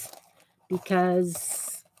 please. Because.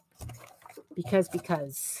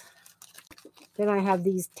 Then I have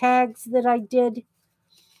these tags that I did.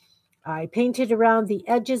 I painted around the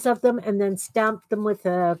edges of them and then stamped them with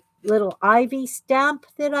a little ivy stamp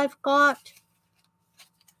that I've got.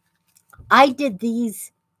 I did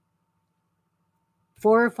these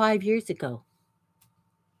 4 or 5 years ago.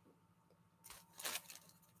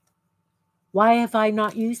 Why have I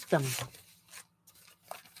not used them?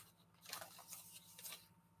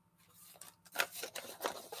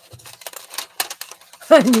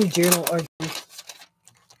 A new journal order.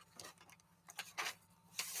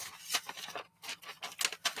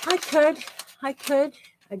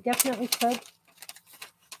 I definitely could.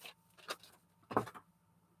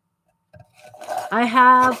 I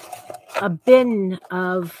have a bin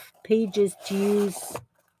of pages to use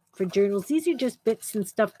for journals. These are just bits and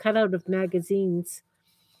stuff cut out of magazines.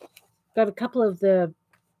 Got a couple of the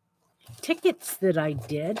tickets that I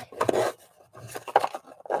did.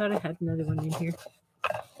 Thought I had another one in here.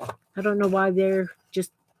 I don't know why they're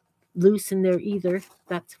just loose in there either.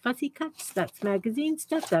 That's fussy cuts. That's magazine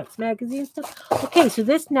stuff. That's magazine stuff. Okay, so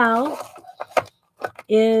this now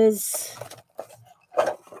is...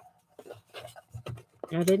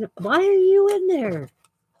 Why are you in there?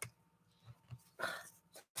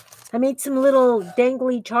 I made some little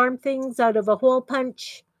dangly charm things out of a hole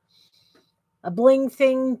punch, a bling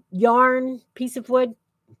thing, yarn, piece of wool.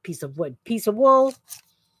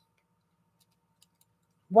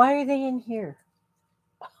 Why are they in here?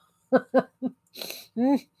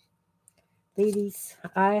 Ladies,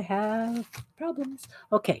 I have problems.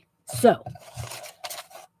 Okay, so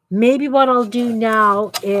maybe what I'll do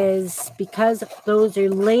now is, because those are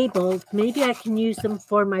labeled, maybe I can use them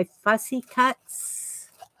for my fussy cuts.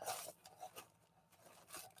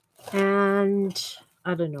 And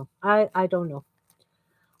I don't know. I don't know.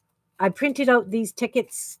 I printed out these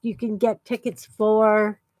tickets. You can get tickets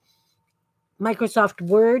for Microsoft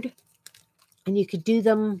Word, and you could do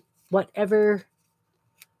them whatever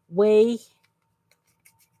way.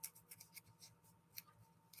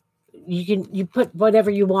 You put whatever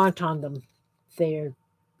you want on them. They're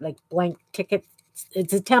like blank tickets.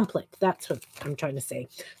 It's a template. That's what I'm trying to say.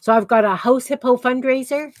 So I've got a House Hippo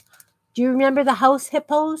fundraiser. Do you remember the House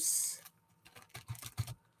Hippos?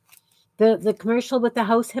 The commercial with the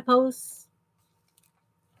House Hippos?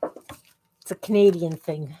 It's a Canadian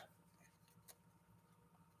thing.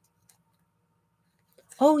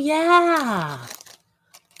 Oh, yeah.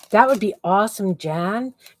 That would be awesome,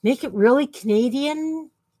 Jan. Make it really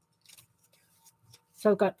Canadian.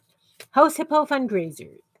 So I've got House Hippo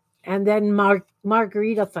fundraiser and then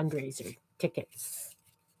Margarita fundraiser tickets.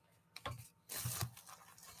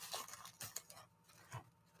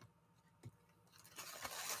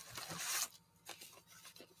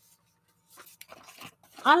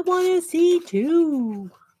 I want to see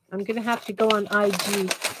too. I'm going to have to go on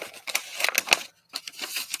IG.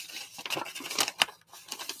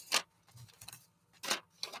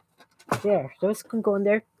 There, those can go in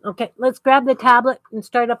there. Okay, let's grab the tablet and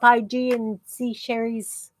start up IG and see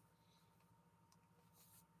Sherry's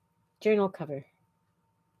journal cover.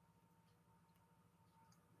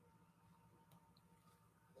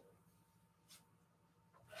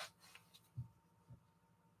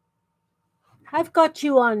 I've got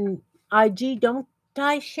you on IG, don't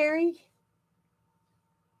I, Sherry?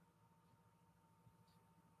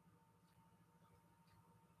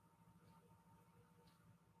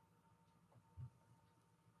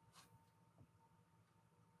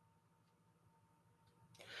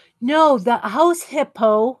 No, the house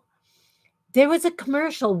hippo. There was a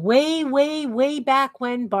commercial way, way, way back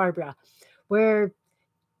when, Barbara, where,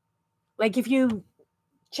 like, if you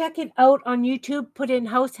check it out on YouTube, put in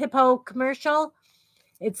house hippo commercial.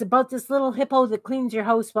 It's about this little hippo that cleans your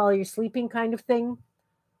house while you're sleeping, kind of thing.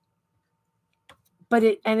 But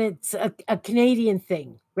it's a Canadian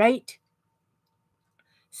thing, right?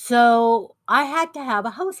 So I had to have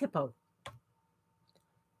a house hippo.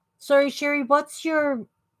 Sorry, Sherry, what's your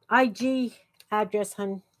IG address,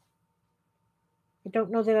 hun? I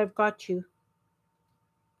don't know that I've got you.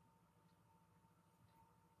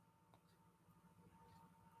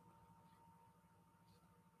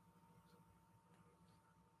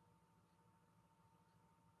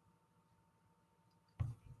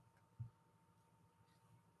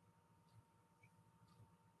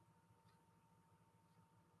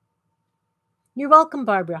 You're welcome,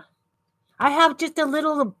 Barbara. I have just a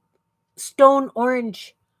little stone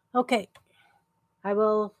orange. Okay. I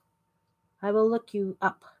will look you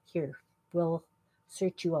up here. We'll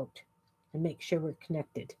search you out and make sure we're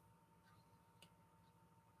connected.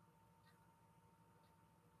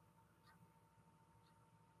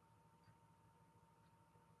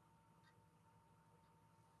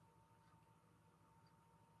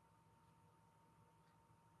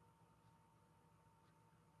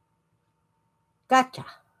 Gotcha.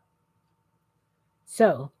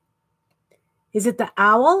 So, is it the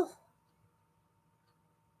owl?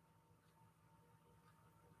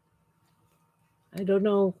 I don't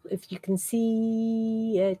know if you can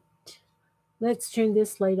see it. Let's turn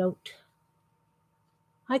this light out.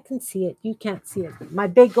 I can see it. You can't see it. My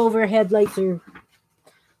big overhead lights are...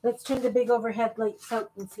 Let's turn the big overhead lights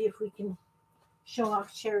out and see if we can show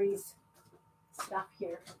off Sherry's stuff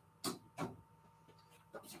here.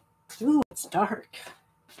 Ooh, it's dark.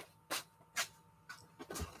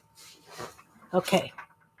 Okay.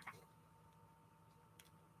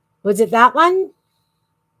 Was it that one?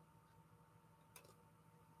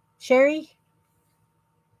 Sherry?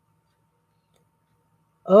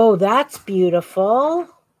 Oh, that's beautiful.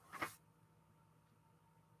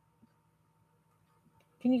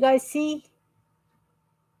 Can you guys see?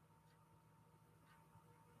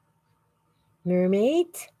 Mermaid.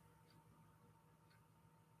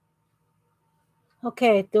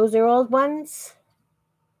 Okay, those are old ones.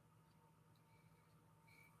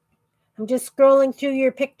 I'm just scrolling through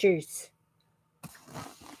your pictures.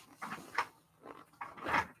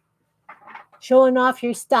 Showing off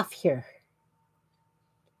your stuff here.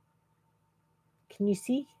 Can you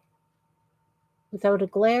see? Without a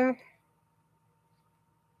glare?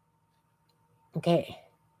 Okay.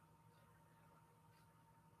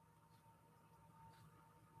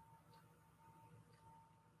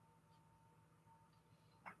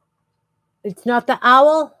 It's not the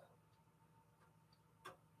owl?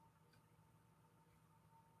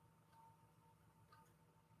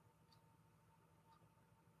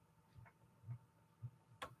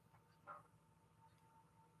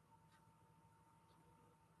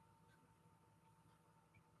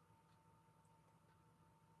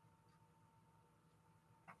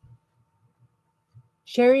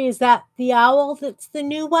 Sherry, is that the owl that's the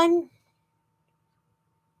new one?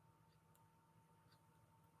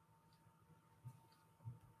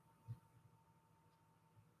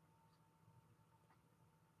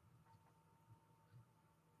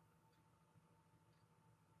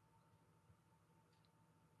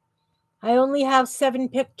 I only have 7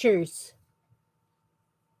 pictures.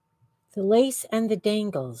 The lace and the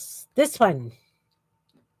dangles. This one.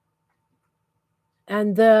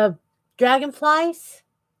 And the dragonflies.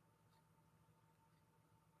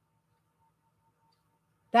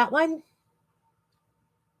 That one.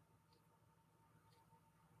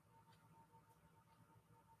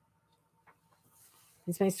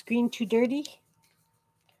 Is my screen too dirty?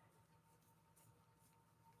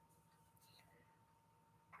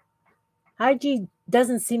 IG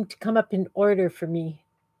doesn't seem to come up in order for me.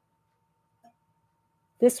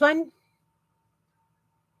 This one.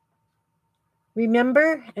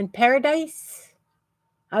 Remember and Paradise.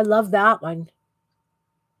 I love that one.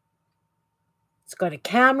 It's got a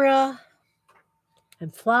camera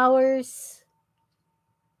and flowers.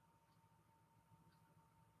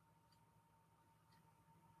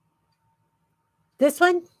 This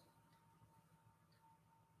one.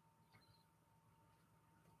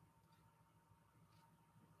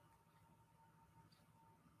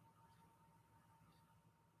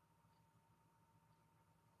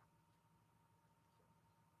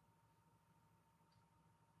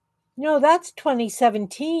 No, that's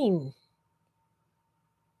 2017.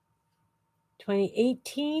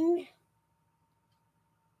 2018.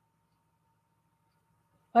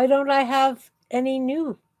 Why don't I have any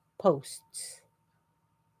new posts?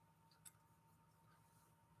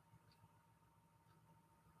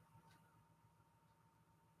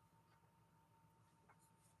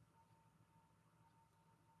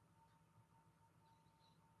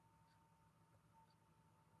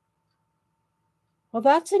 Well,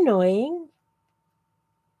 that's annoying.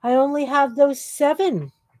 I only have those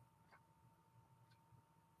 7.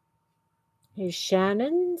 Here's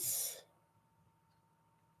Shannon's.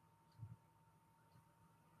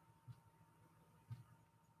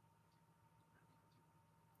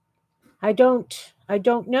 I don't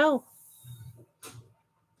know.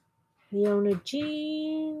 Leona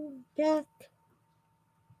Jean Beck.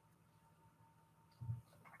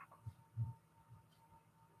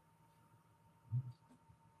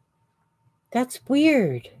 That's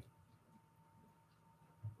weird.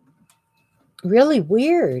 Really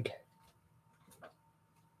weird.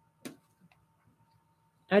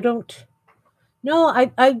 I don't. No,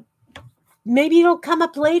 I maybe it'll come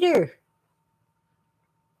up later.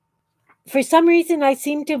 For some reason, I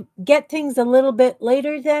seem to get things a little bit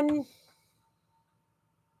later than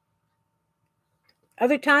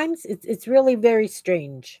other times. It's really very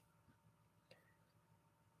strange.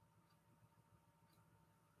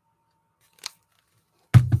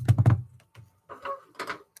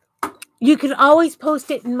 You can always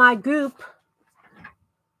post it in my group.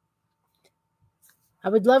 I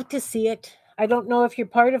would love to see it. I don't know if you're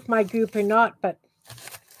part of my group or not, but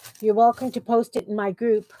you're welcome to post it in my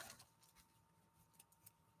group.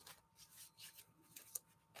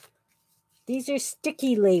 These are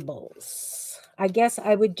sticky labels. I guess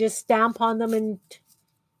I would just stamp on them and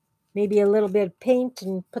maybe a little bit of paint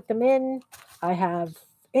and put them in. I have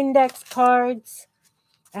index cards.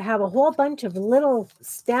 I have a whole bunch of little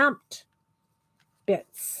stamped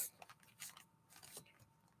bits.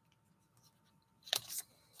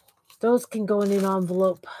 Those can go in an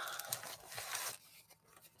envelope.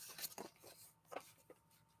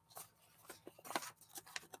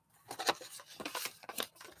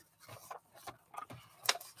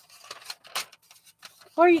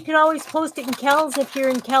 Or you can always post it in Kel's if you're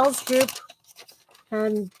in Kel's group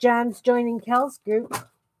and Jan's joining Kel's group.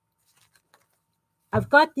 I've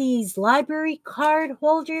got these library card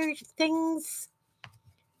holder things.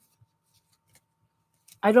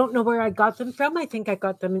 I don't know where I got them from. I think I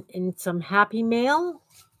got them in some Happy Mail.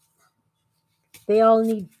 They all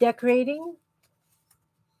need decorating.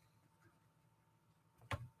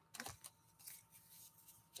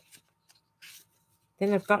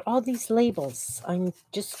 Then I've got all these labels. I'm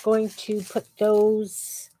just going to put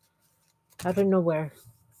those, I don't know where.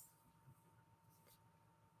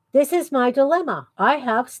 This is my dilemma. I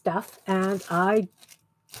have stuff and I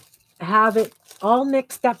have it all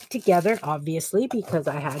mixed up together, obviously, because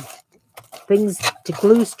I had things to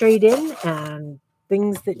glue straight in and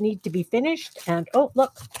things that need to be finished. And oh,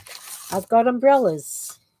 look, I've got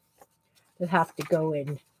umbrellas that have to go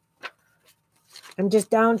in. I'm just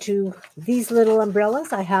down to these little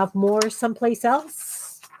umbrellas. I have more someplace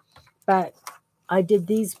else, but I did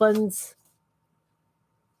these ones.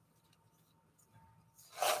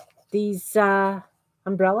 These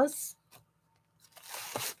umbrellas.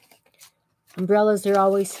 Umbrellas are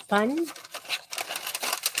always fun.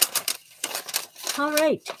 All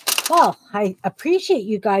right. Well, I appreciate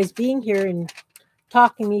you guys being here and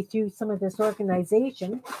talking me through some of this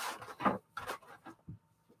organization.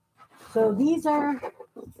 So these are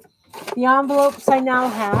the envelopes I now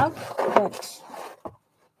have that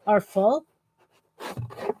are full.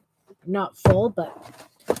 Not full,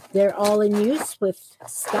 but they're all in use with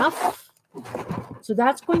stuff. So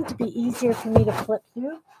that's going to be easier for me to flip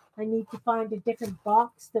through. I need to find a different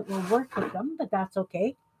box that will work with them, but that's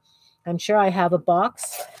okay. I'm sure I have a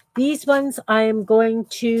box. These ones I am going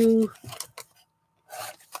to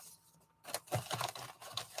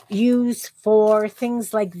use for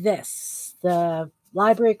things like this, the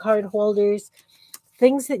library card holders,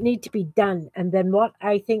 things that need to be done. And then what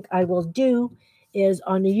I think I will do is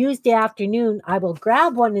on a used day afternoon, I will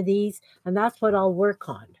grab one of these and that's what I'll work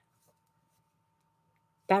on.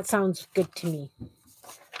 That sounds good to me.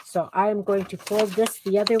 So I'm going to fold this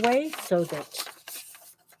the other way so that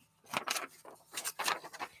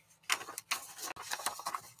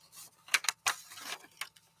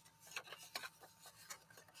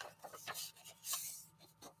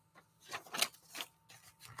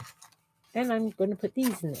then I'm going to put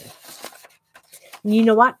these in there. And you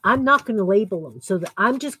know what? I'm not going to label them. So that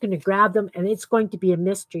I'm just going to grab them and it's going to be a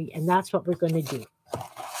mystery. And that's what we're going to do.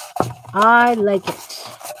 I like it.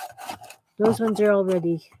 Those ones are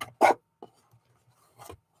already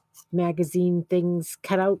magazine things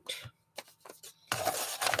cut out.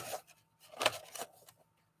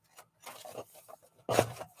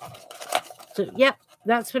 So, yep,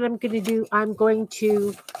 that's what I'm going to do. I'm going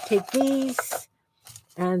to take these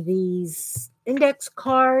and these index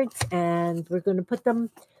cards, and we're going to put them.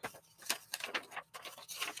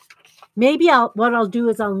 Maybe what I'll do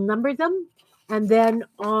is I'll number them, and then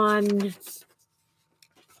on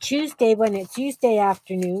Tuesday, when it's Tuesday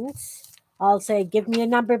afternoons, I'll say, give me a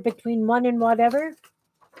number between 1 and whatever.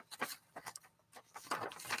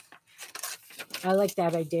 I like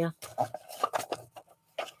that idea.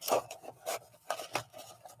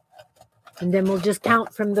 And then we'll just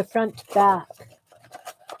count from the front to back.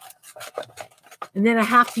 And then I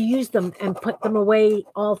have to use them and put them away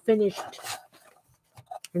all finished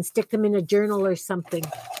and stick them in a journal or something.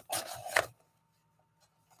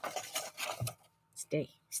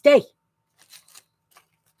 Stay.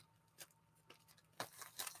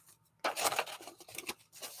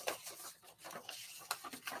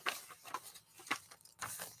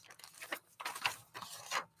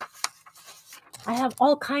 I have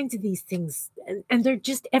all kinds of these things, and they're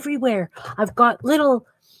just everywhere. I've got little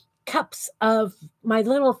cups of my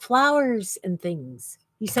little flowers and things.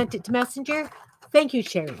 You sent it to Messenger? Thank you,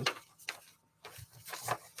 Sherry.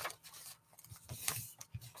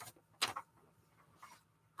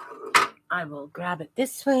 I will grab it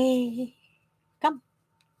this way. Come.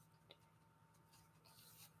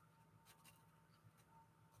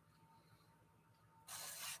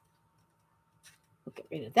 We'll get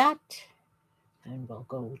rid of that. And we'll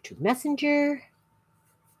go to Messenger.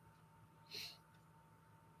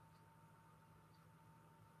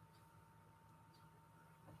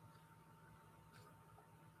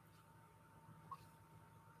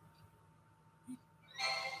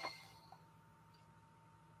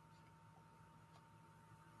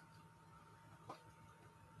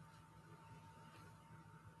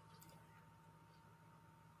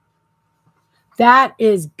 That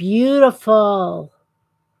is beautiful.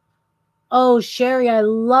 Oh, Sherry, I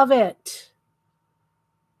love it.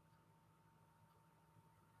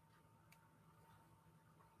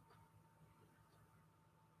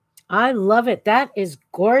 I love it. That is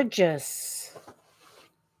gorgeous.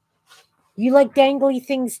 You like dangly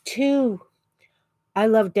things too. I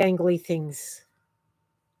love dangly things.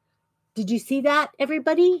 Did you see that,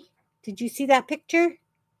 everybody? Did you see that picture?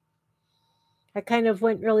 I kind of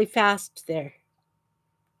went really fast there.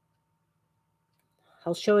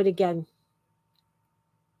 I'll show it again.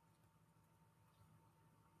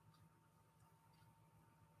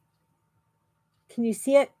 Can you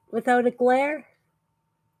see it without a glare?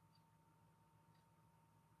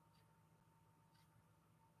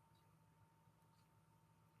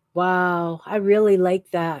 Wow, I really like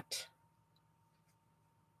that.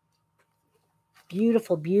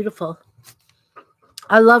 Beautiful, beautiful.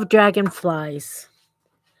 I love dragonflies.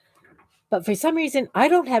 But for some reason, I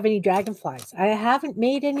don't have any dragonflies. I haven't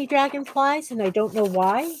made any dragonflies, and I don't know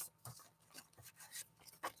why.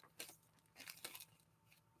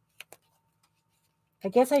 I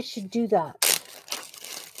guess I should do that.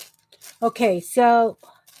 Okay, so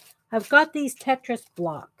I've got these Tetris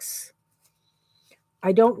blocks.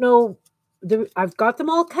 I don't know. I've got them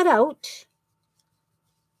all cut out.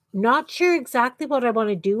 Not sure exactly what I want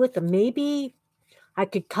to do with them. Maybe I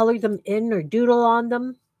could color them in or doodle on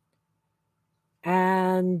them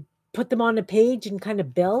and put them on a page and kind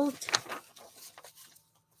of build.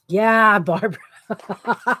 Yeah, Barbara.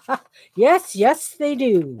 Yes, they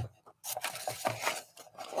do.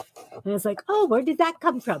 And it's like, oh, where did that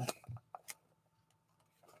come from?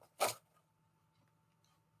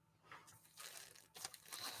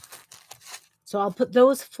 So I'll put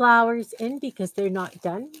those flowers in because they're not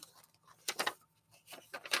done.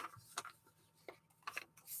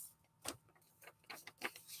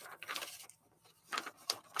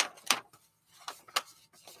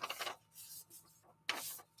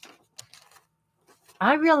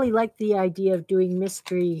 I really like the idea of doing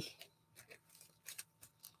mystery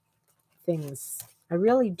things. I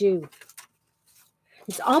really do.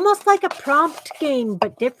 It's almost like a prompt game,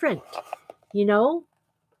 but different, you know?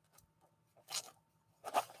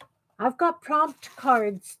 I've got prompt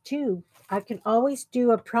cards too. I can always do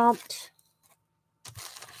a prompt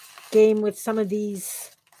game with some of these.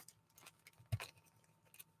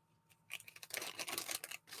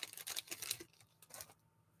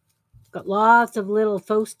 Got lots of little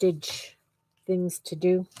postage things to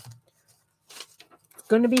do. It's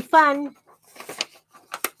going to be fun.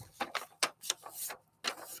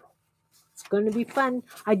 going to be fun.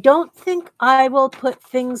 I don't think I will put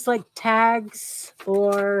things like tags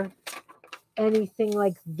or anything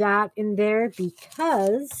like that in there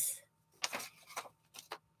because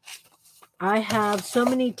I have so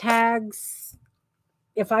many tags.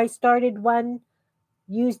 If I started one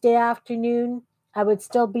Tuesday afternoon, I would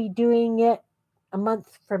still be doing it a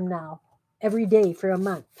month from now, every day for a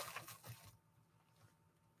month.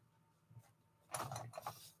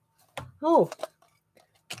 Oh,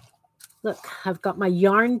 look, I've got my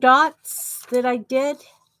yarn dots that I did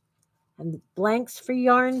and blanks for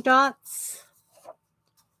yarn dots.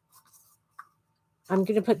 I'm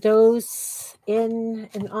going to put those in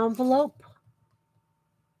an envelope.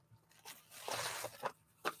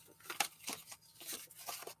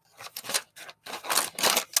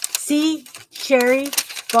 See, Sherry,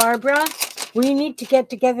 Barbara, we need to get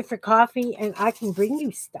together for coffee and I can bring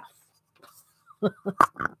you stuff.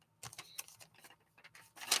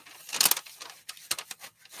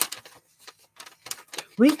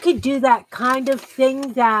 We could do that kind of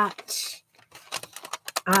thing that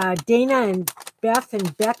Dana and Beth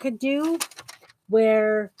and Becca do,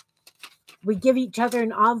 where we give each other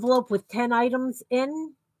an envelope with 10 items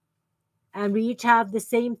in, and we each have the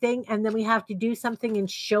same thing, and then we have to do something and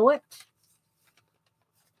show it.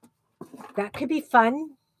 That could be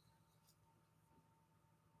fun.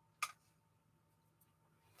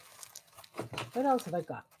 What else have I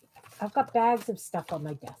got? I've got bags of stuff on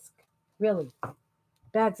my desk. Really,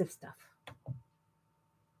 bags of stuff.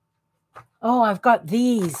 Oh, I've got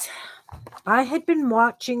these. I had been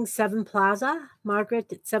watching Seven Plaza,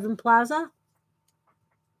 Margaret at Seven Plaza.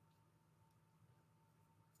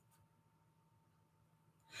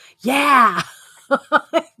 Yeah,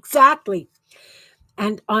 exactly.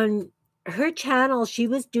 And on her channel, she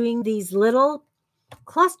was doing these little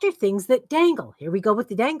cluster things that dangle. Here we go with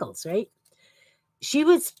the dangles, right? She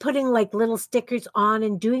was putting like little stickers on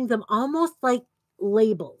and doing them almost like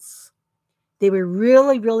labels. They were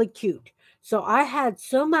really, really cute. So I had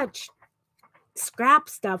so much scrap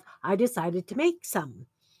stuff, I decided to make some.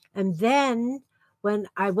 And then when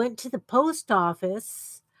I went to the post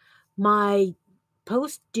office, my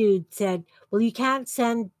post dude said, well, you can't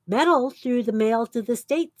send metal through the mail to the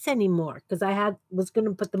States anymore because I was going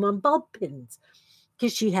to put them on bulb pins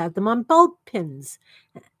because she had them on bulb pins.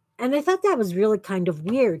 And I thought that was really kind of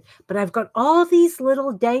weird. But I've got all these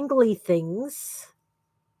little dangly things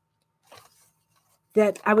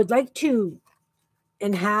that I would like to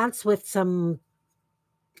enhance with some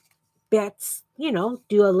bits,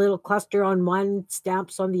 do a little cluster on one,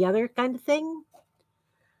 stamps on the other kind of thing.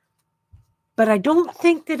 But I don't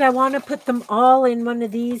think that I want to put them all in one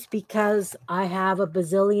of these because I have a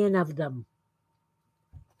bazillion of them.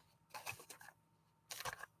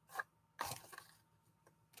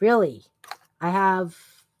 Really, I have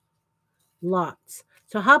lots.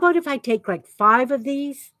 So how about if I take like 5 of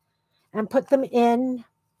these and put them in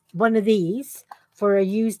one of these for a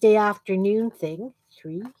Tuesday afternoon thing?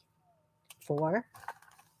 3, 4,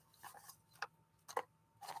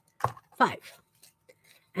 5.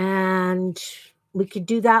 And we could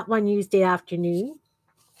do that one Tuesday afternoon.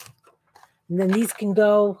 And then these can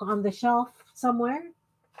go on the shelf somewhere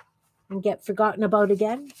and get forgotten about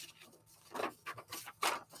again.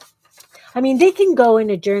 I mean, they can go in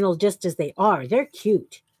a journal just as they are. They're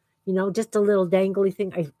cute. Just a little dangly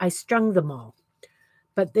thing. I strung them all.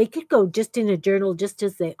 But they could go just in a journal just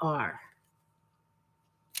as they are.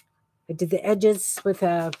 I did the edges with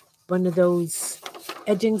one of those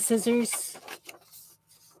edging scissors.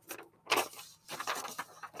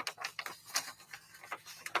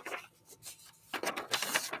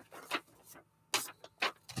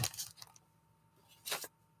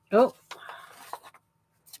 Oh,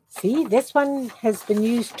 see, this one has been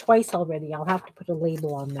used twice already. I'll have to put a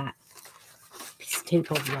label on that. Piece of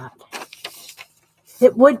tape over that.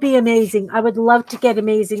 It would be amazing. I would love to get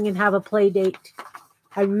amazing and have a play date.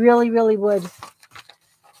 I really, really would.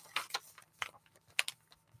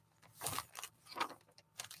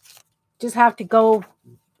 Just have to go,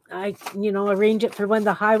 arrange it for when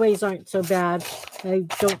the highways aren't so bad. I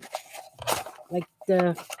don't like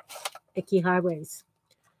the icky highways.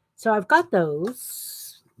 So I've got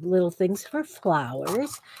those little things for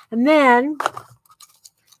flowers. And then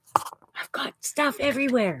I've got stuff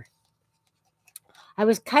everywhere. I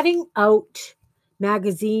was cutting out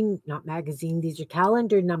not magazine, these are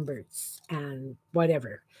calendar numbers and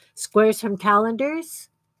whatever. Squares from calendars.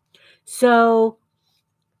 So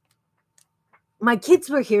my kids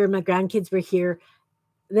were here, my grandkids were here.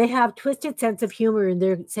 They have twisted sense of humor and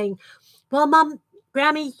they're saying, well, Mom,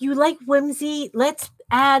 Grammy, you like whimsy. Let's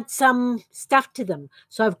add some stuff to them.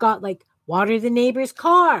 So I've got like water the neighbor's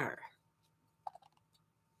car.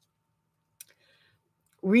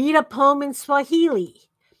 read a poem in Swahili.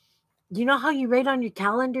 You know how you write on your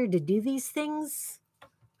calendar to do these things?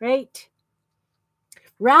 Right?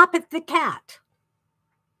 Rap at the cat.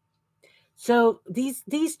 So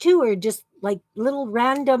these two are just like little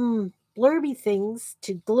random blurby things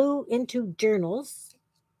to glue into journals.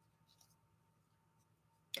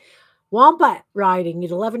 Wombat riding at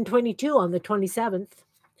 11:22 on the 27th.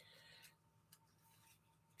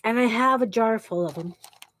 And I have a jar full of them.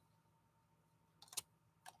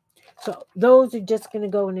 So those are just going to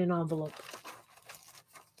go in an envelope.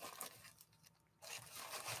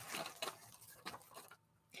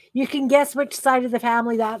 You can guess which side of the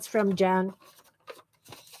family that's from, Jan.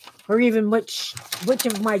 Or even which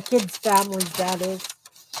of my kids' families that is.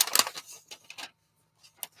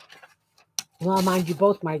 Well, mind you,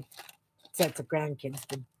 both my sets of grandkids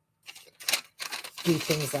would do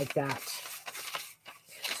things like that.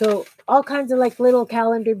 So all kinds of like little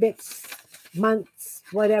calendar bits, months,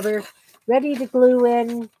 whatever, ready to glue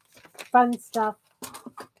in, fun stuff,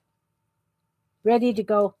 ready to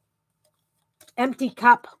go. Empty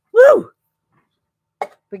cup. Woo!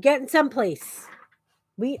 We're getting someplace.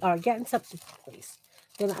 We are getting someplace.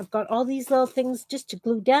 Then I've got all these little things just to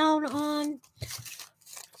glue down on.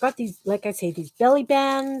 I've got these, like I say, these belly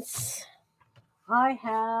bands. I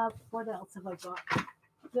have, what else have I got?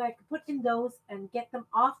 So I can put in those and get them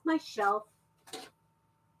off my shelf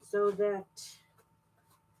so that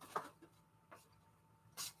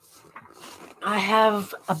I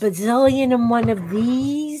have a bazillion and one of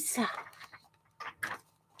these.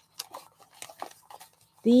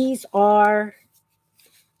 These are,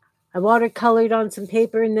 I watercolored on some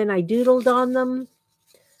paper and then I doodled on them.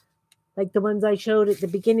 Like the ones I showed at the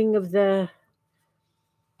beginning of the,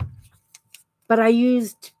 but I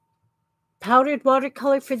used powdered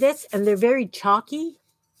watercolor for this and they're very chalky.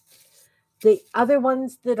 The other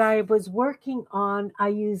ones that I was working on, I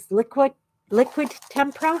used liquid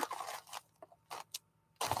tempera.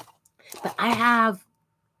 But I have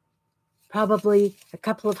probably a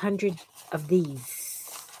couple of hundred of these.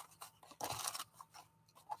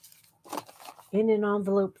 In an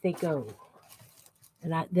envelope they go.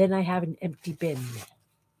 And then I have an empty bin.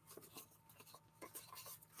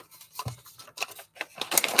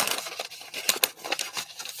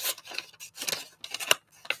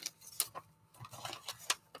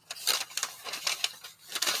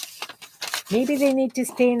 Maybe they need to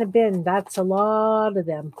stay in a bin. That's a lot of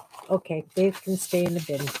them. Okay, they can stay in the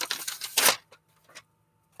bin.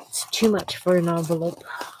 It's too much for an envelope.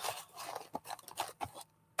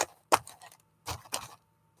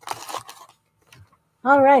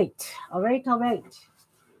 All right. And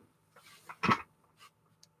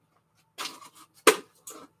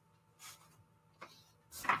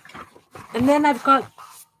then I've got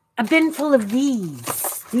a bin full of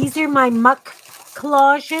these. These are my muck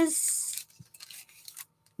collages,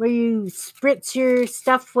 where you spritz your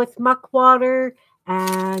stuff with muck water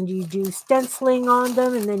and you do stenciling on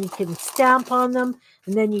them, and then you can stamp on them,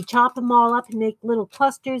 and then you chop them all up and make little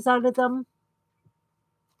clusters out of them.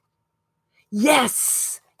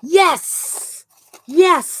 Yes, yes,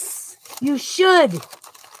 yes, you should.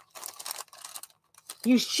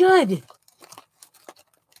 You should.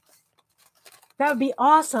 That would be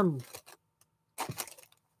awesome.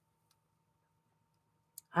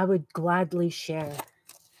 I would gladly share.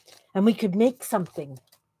 And we could make something.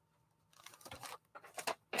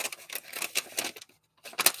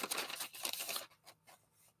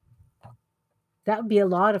 That would be a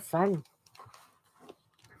lot of fun.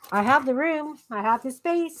 I have the room. I have the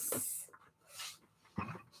space.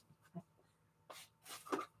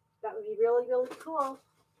 That would be really, really cool.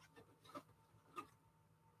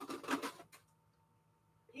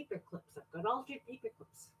 Paper clips. I've got all your paper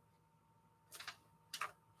clips.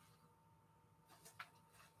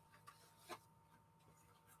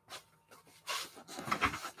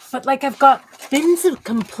 But like I've got bins of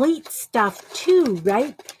complete stuff too,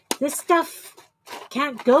 right? This stuff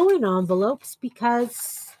can't go in envelopes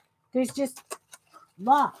because there's just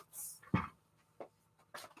lots.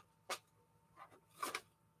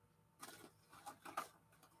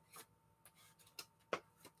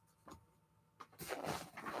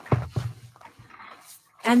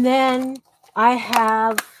 And then I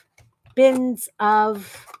have bins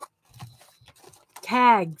of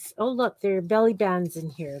tags. Oh, look, there are belly bands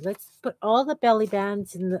in here. Let's put all the belly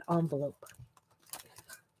bands in the envelope.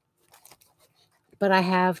 But I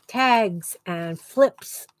have tags and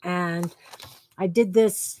flips, and I did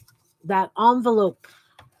that envelope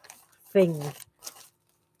thing.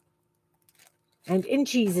 And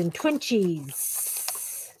inchies and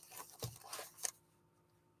twinchies.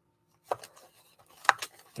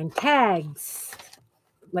 And tags.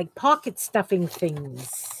 like pocket stuffing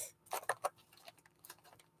things.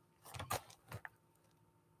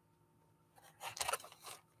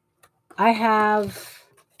 I have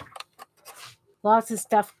lots of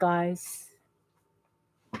stuff, guys.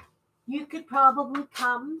 You could probably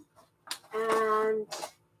come and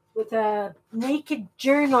with a naked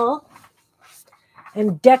journal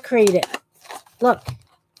and decorate it. Look,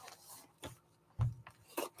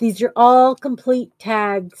 these are all complete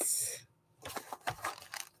tags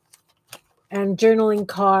and journaling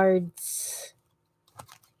cards.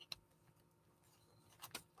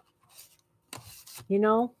 You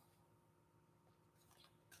know,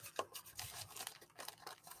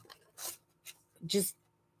 just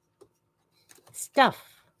stuff.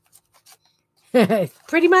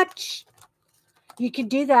 Pretty much, you could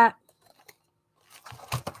do that.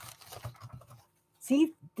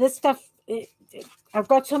 See, this stuff, I've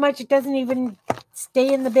got so much it doesn't even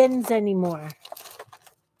stay in the bins anymore.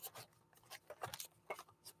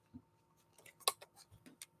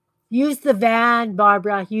 Use the van,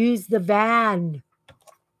 Barbara. Use the van.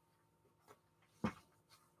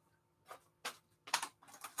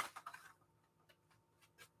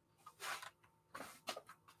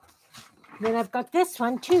 Then I've got this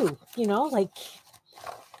one too, you know, like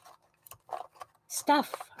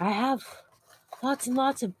stuff. I have lots and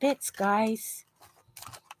lots of bits, guys.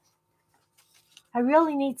 I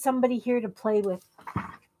really need somebody here to play with.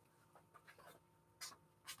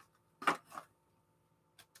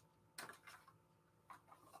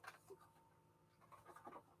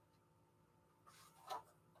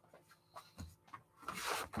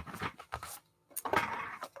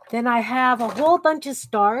 Then I have a whole bunch of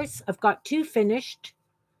stars. I've got 2 finished,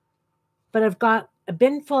 but I've got a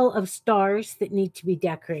bin full of stars that need to be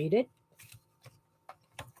decorated.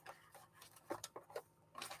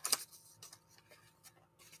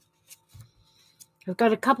 I've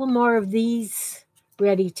got a couple more of these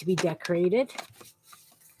ready to be decorated.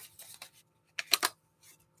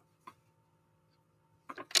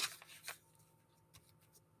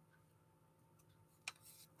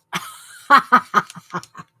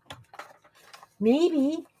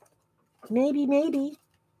 Maybe.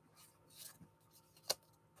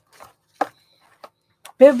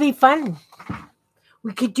 But it'd be fun.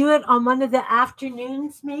 We could do it on one of the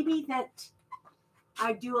afternoons, maybe, that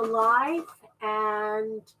I do a live,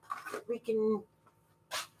 and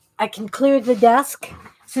I can clear the desk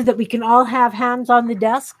so that we can all have hands on the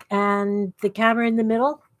desk and the camera in the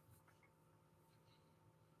middle.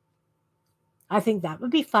 I think that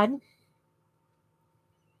would be fun.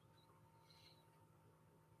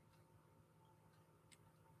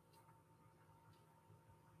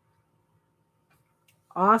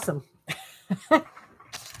 Awesome.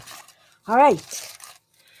 All right.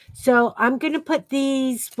 So I'm going to put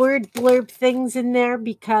these word blurb things in there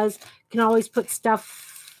because you can always put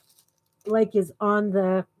stuff like is on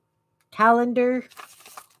the calendar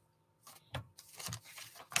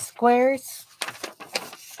squares.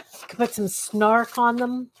 You can put some snark on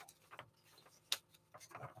them.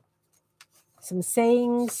 Some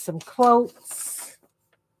sayings, some quotes.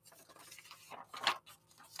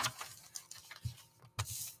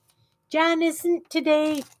 Jan, isn't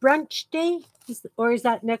today brunch day? Or is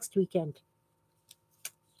that next weekend?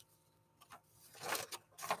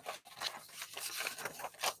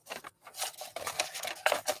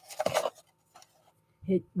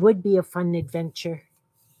 It would be a fun adventure.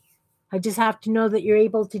 I just have to know that you're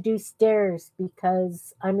able to do stairs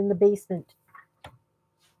because I'm in the basement.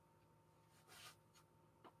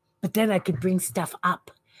 But then I could bring stuff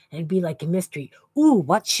up and it'd be like a mystery. Ooh,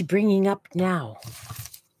 what's she bringing up now?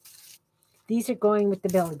 These are going with the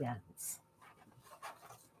belly bands.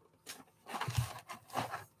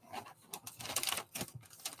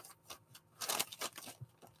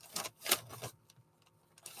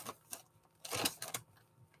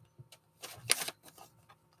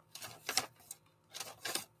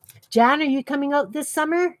 Jan, are you coming out this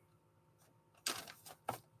summer?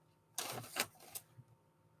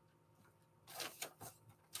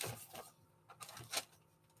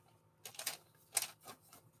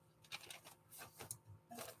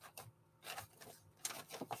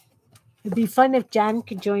 It'd be fun if Jan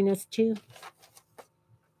could join us too.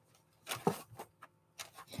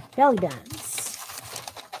 Belly bands.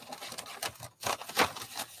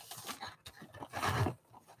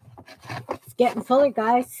 It's getting fuller,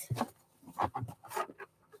 guys.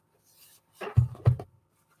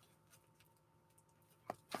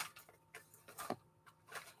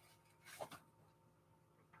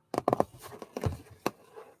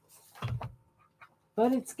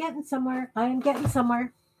 But it's getting somewhere. I am getting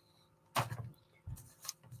somewhere.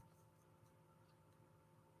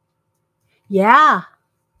 Yeah.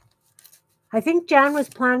 I think Jan was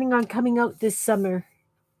planning on coming out this summer.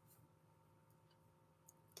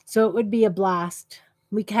 So it would be a blast.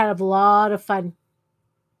 We could have a lot of fun.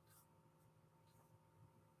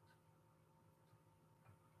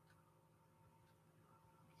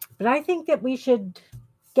 But I think that we should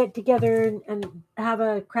get together and have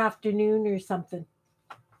a crafternoon or something.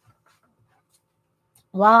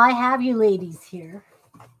 While I have you ladies here,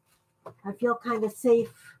 I feel kind of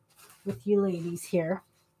safe with you ladies here.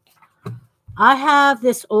 I have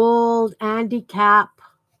this old Andy Cap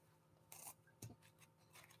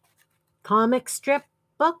comic strip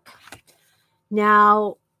book.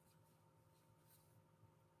 Now,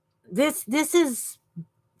 this is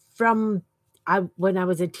from when I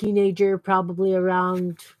was a teenager, probably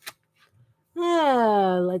around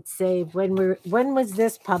let's say when was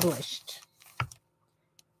this published?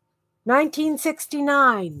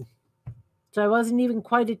 1969. So I wasn't even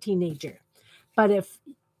quite a teenager. But if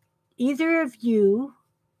either of you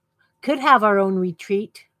could have our own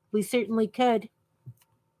retreat, we certainly could.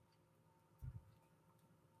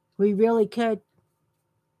 We really could.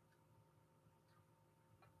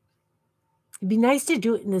 It'd be nice to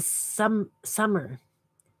do it in the summer.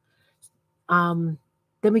 Then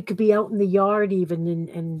we could be out in the yard even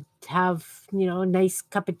and have, a nice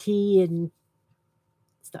cup of tea and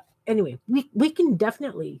stuff. Anyway, we can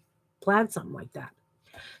definitely plan something like that.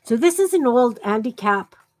 So this is an old Andy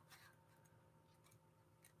Cap,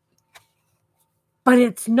 but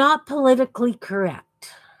it's not politically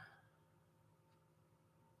correct.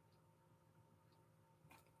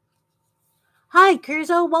 Hi,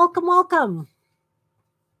 Kurzo. Welcome, welcome.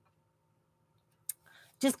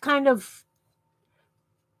 Just kind of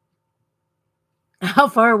how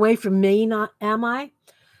far away from Maine am I?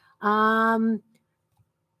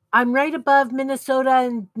 I'm right above Minnesota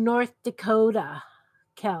and North Dakota,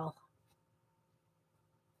 Kel.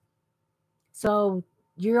 So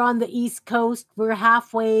you're on the East Coast. We're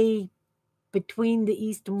halfway between the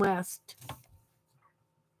East and West.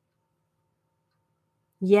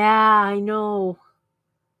 Yeah, I know.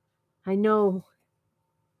 I know.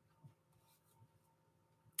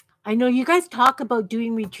 I know you guys talk about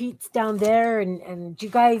doing retreats down there, and you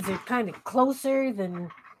guys are kind of closer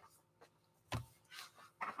than.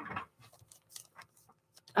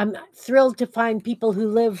 I'm thrilled to find people who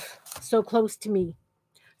live so close to me.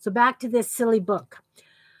 So back to this silly book.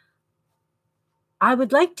 I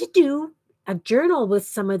would like to do a journal with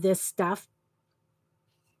some of this stuff,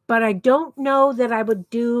 but I don't know that I would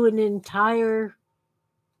do an entire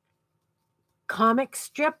comic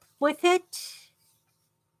strip with it.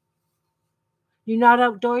 You're not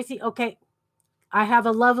outdoorsy? Okay. I have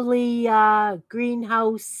a lovely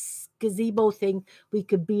greenhouse gazebo thing we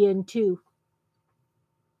could be in too.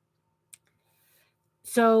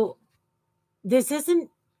 So this isn't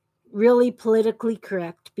really politically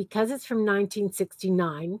correct because it's from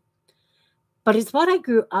 1969, but it's what I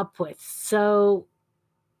grew up with. So,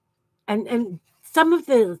 and some of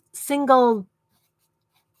the single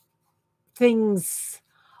things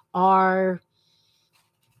are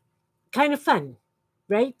kind of fun,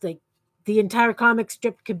 right? Like the entire comic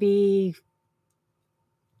strip could be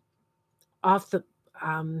off the,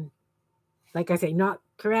 like I say, not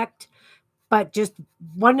correct, but just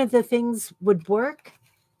one of the things would work.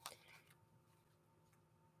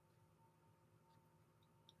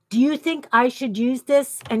 Do you think I should use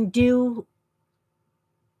this and do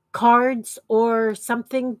cards or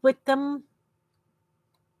something with them?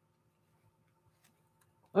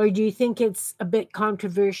 Or do you think it's a bit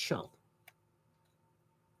controversial?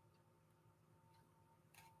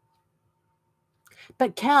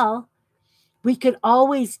 But Kel, we could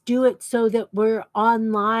always do it so that we're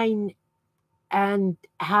online and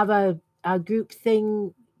have a group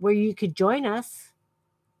thing where you could join us.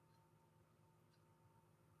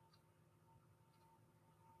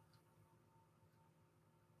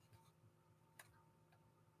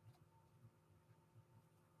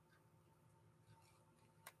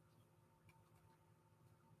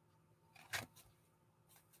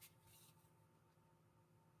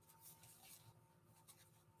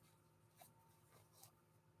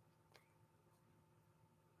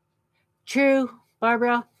 True,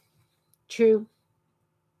 Barbara. True.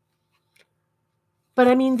 But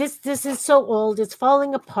I mean, this is so old; it's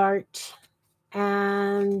falling apart.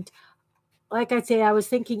 And like I say, I was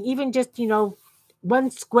thinking, even just one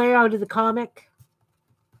square out of the comic.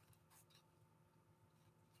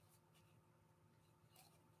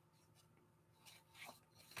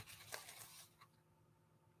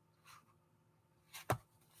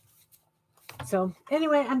 So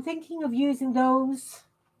anyway, I'm thinking of using those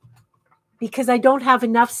because I don't have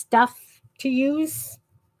enough stuff to use.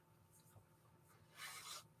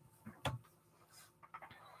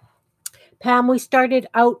 Pam, we started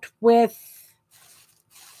out with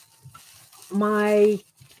my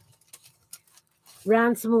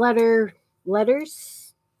Ransom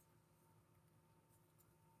Letters.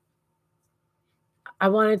 I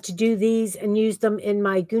wanted to do these and use them in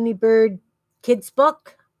my Goonie Bird kids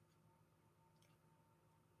book.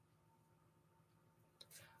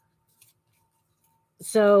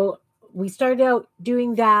 So we started out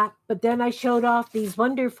doing that, but then I showed off these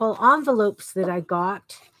wonderful envelopes that I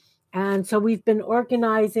got. And so we've been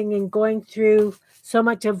organizing and going through so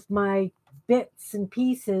much of my bits and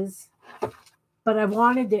pieces. But I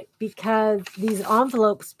wanted it because these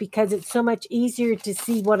envelopes, because it's so much easier to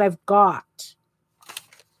see what I've got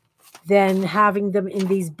than having them in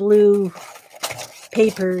these blue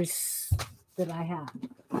papers that I have.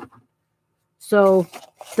 So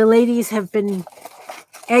the ladies have been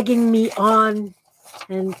egging me on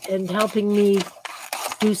and helping me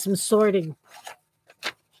do some sorting.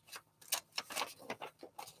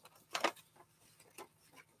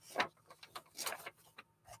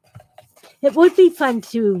 It would be fun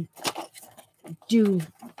to do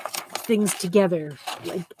things together.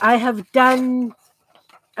 Like I have done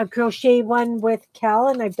a crochet one with Kel,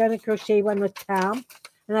 and I've done a crochet one with Pam.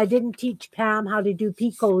 And I didn't teach Pam how to do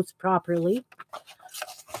picots properly.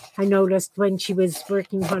 I noticed when she was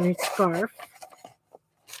working on her scarf.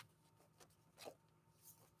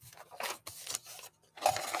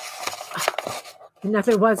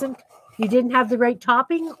 Another wasn't. You didn't have the right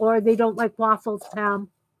topping, or they don't like waffles, Pam?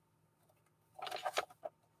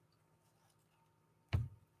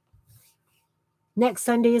 Next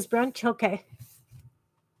Sunday is brunch? Okay.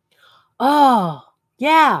 Oh,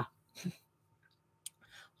 yeah.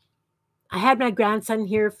 I had my grandson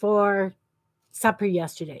here for supper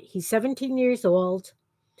yesterday. He's 17 years old,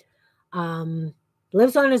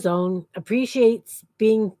 lives on his own, appreciates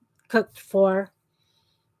being cooked for.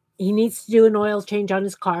 He needs to do an oil change on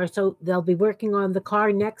his car, so they'll be working on the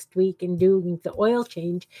car next week and doing the oil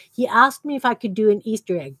change. He asked me if I could do an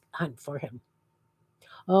Easter egg hunt for him.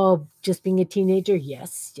 Oh, just being a teenager?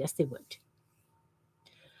 Yes, they would.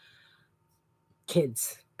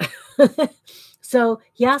 Kids. So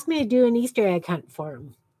he asked me to do an Easter egg hunt for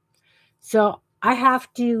him. So I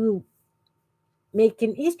have to make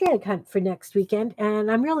an Easter egg hunt for next weekend,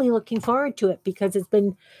 and I'm really looking forward to it because it's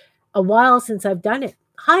been a while since I've done it.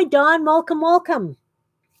 Hi, Dawn. Welcome.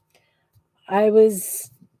 I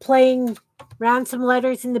was playing Ransom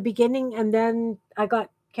Letters in the beginning, and then I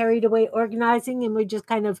got carried away organizing, and we're just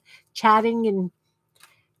kind of chatting and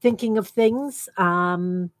thinking of things.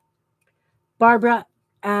 Barbara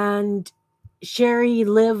and Sherry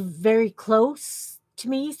live very close to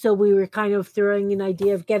me, so we were kind of throwing an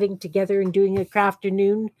idea of getting together and doing a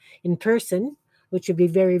crafternoon in person, which would be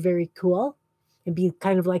very, very cool. It'd be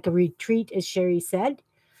kind of like a retreat, as Sherry said.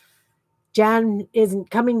 Jan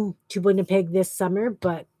isn't coming to Winnipeg this summer,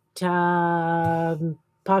 but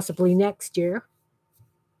possibly next year.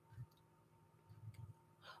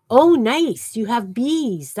 Oh, nice. You have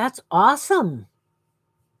bees. That's awesome.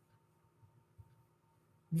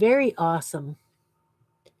 Very awesome.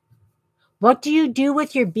 What do you do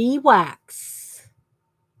with your bee wax?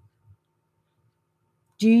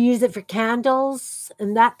 Do you use it for candles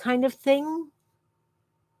and that kind of thing?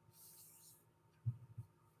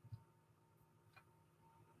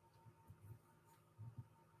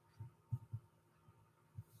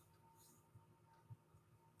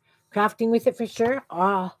 Crafting with it for sure.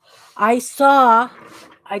 I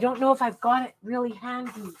don't know if I've got it really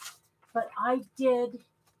handy, but I did.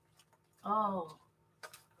 Oh,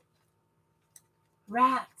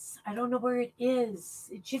 rats. I don't know where it is.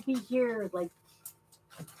 It should be here. Like,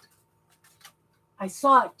 I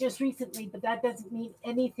saw it just recently, but that doesn't mean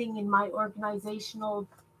anything in my organizational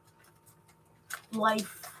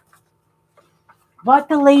life. What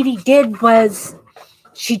the lady did was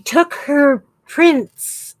she took her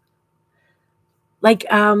prints, like,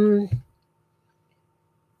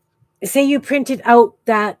 say you printed out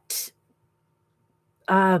that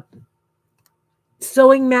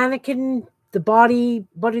sewing mannequin, the body,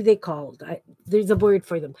 what are they called? There's a word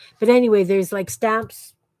for them. But anyway, there's like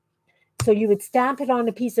stamps. So you would stamp it on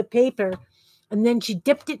a piece of paper, and then she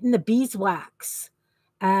dipped it in the beeswax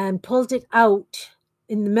and pulled it out,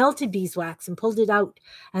 in the melted beeswax, and pulled it out.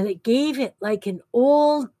 And it gave it like an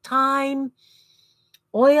old time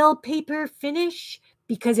oil paper finish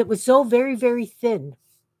because it was so very, very thin.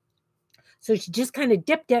 So she just kind of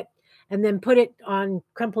dipped it and then put it on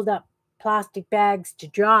crumpled up plastic bags to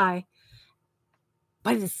dry.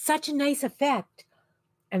 But it's such a nice effect.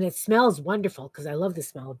 And it smells wonderful because I love the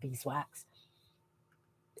smell of beeswax.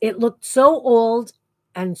 it looked so old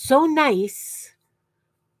and so nice.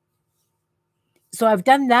 So I've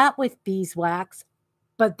done that with beeswax,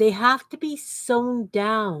 but they have to be sewn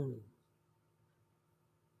down,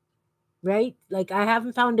 right? Like I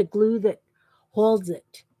haven't found a glue that holds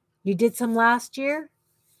it. You did some last year?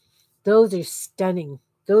 Those are stunning.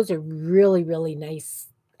 Those are really, really nice,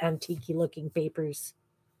 antique looking papers.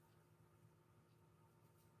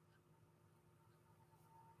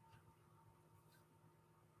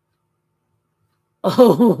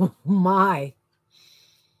 Oh my.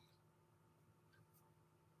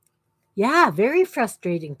 Yeah, very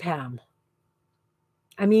frustrating, Pam.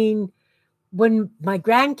 I mean, when my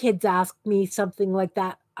grandkids ask me something like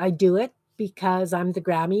that, I do it because I'm the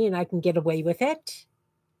Grammy and I can get away with it.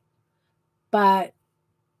 But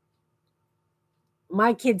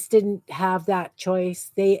my kids didn't have that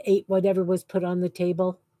choice. They ate whatever was put on the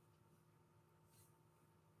table.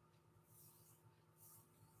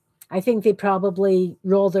 I think they probably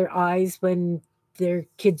roll their eyes when their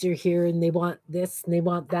kids are here and they want this and they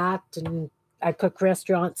want that. And I cook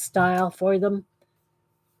restaurant style for them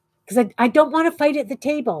because I don't want to fight at the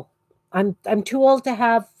table. I'm too old to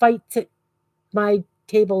have fights at my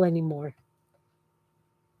table anymore.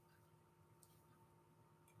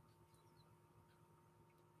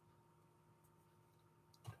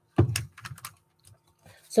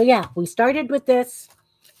 So yeah, we started with this,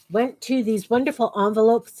 went to these wonderful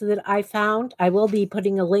envelopes that I found. I will be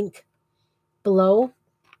putting a link below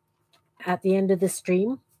at the end of the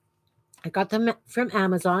stream. I got them from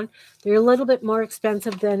Amazon. They're a little bit more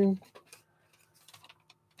expensive than,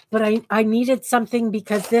 but I needed something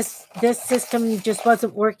because this system just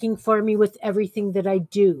wasn't working for me with everything that I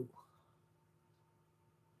do.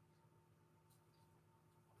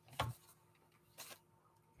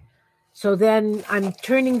 So then I'm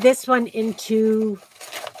turning this one into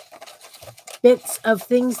bits of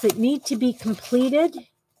things that need to be completed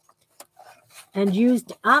and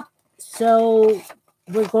used up. So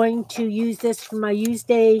we're going to use this for my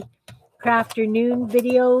Tuesday Crafternoon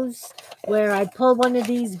videos where I pull one of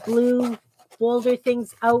these blue folder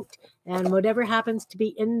things out and whatever happens to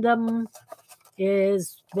be in them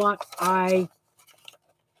is what I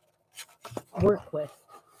work with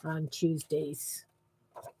on Tuesdays.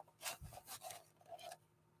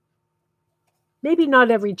 Maybe not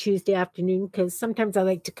every Tuesday afternoon because sometimes I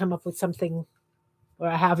like to come up with something or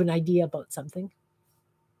I have an idea about something.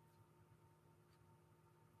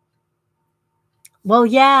 Well,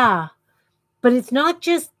 yeah, but it's not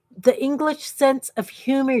just the English sense of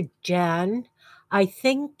humor, Jan. I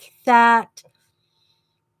think that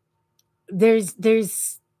there's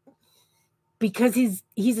because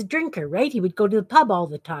he's a drinker, right? He would go to the pub all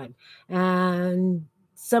the time. And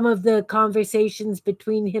some of the conversations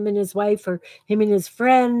between him and his wife or him and his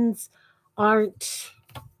friends aren't.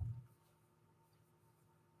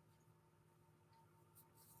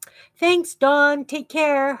 Thanks, Dawn. Take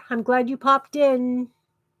care. I'm glad you popped in.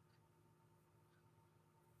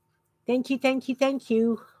 Thank you, thank you, thank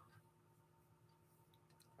you.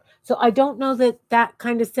 So I don't know that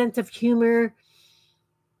kind of sense of humor.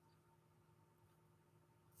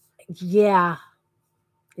 Yeah,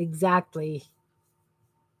 exactly.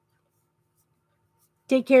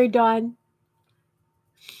 Take care, Dawn.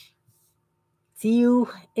 See you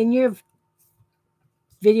in your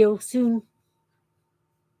video soon.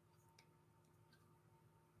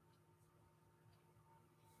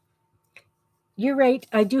 You're right.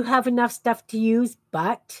 I do have enough stuff to use,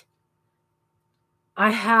 but I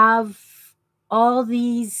have all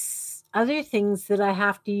these other things that I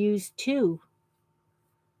have to use too.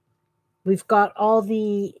 We've got all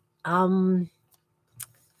the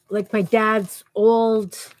like my dad's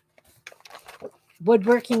old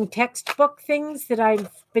woodworking textbook things that I've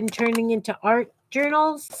been turning into art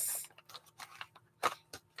journals.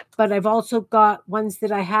 But I've also got ones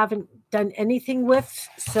that I haven't done anything with.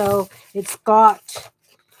 So it's got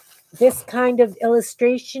this kind of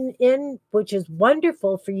illustration in, which is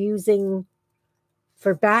wonderful for using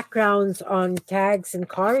for backgrounds on tags and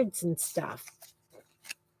cards and stuff.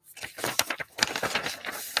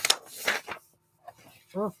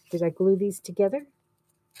 Oh, did I glue these together?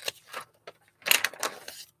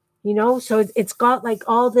 You know, so it's got like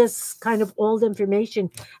all this kind of old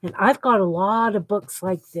information. And I've got a lot of books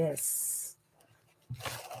like this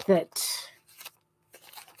that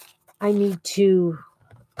I need to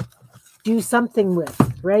do something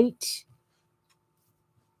with, right?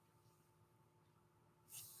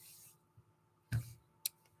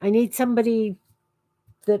 I need somebody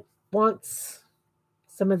that wants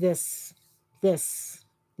some of this,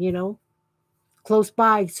 you know, close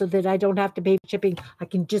by so that I don't have to pay shipping. I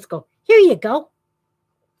can just go, here you go.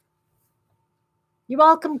 You're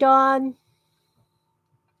welcome, Dawn.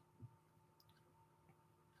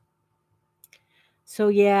 So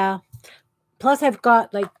yeah. Plus I've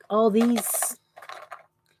got like all these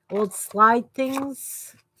old slide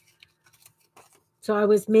things. So I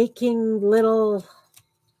was making little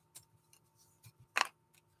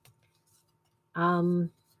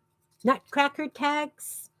nutcracker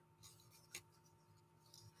tags.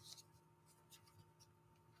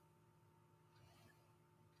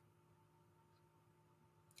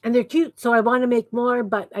 And they're cute, so I want to make more,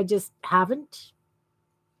 but I just haven't.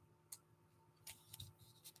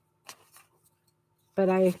 But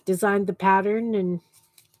I designed the pattern, and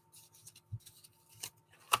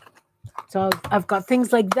so I've got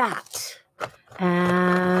things like that.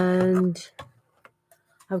 And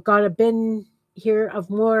I've got a bin here of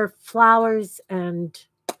more flowers and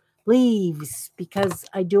leaves because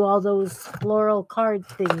I do all those floral card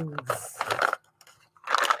things.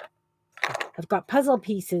 I've got puzzle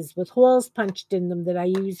pieces with holes punched in them that I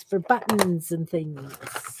use for buttons and things.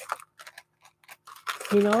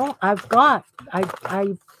 You know, I've got.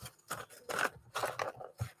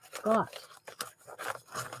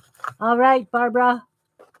 All right, Barbara.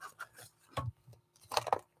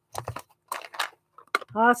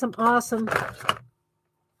 Awesome, awesome.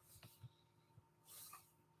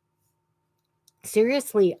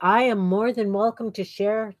 Seriously, I am more than welcome to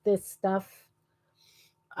share this stuff.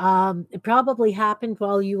 It probably happened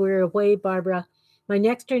while you were away, Barbara. My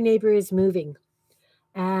next door neighbor is moving,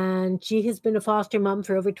 and she has been a foster mom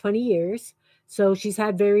for over 20 years. So she's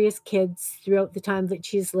had various kids throughout the time that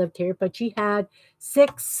she's lived here, but she had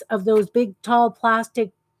 6 of those big, tall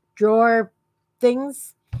plastic drawer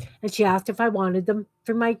things, and she asked if I wanted them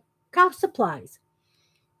for my craft supplies,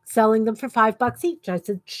 selling them for $5 each. I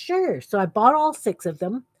said, sure. So I bought all 6 of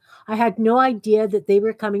them. I had no idea that they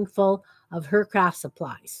were coming full of her craft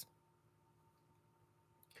supplies.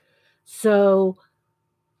 So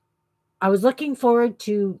I was looking forward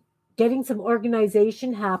to getting some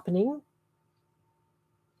organization happening.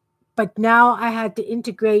 But now I had to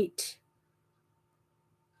integrate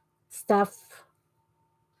stuff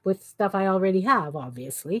with stuff I already have,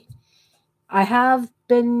 obviously. I have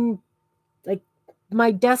been, like,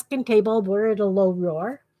 my desk and table were at a low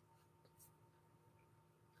roar,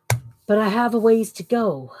 but I have a ways to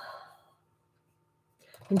go.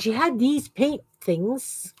 And she had these paint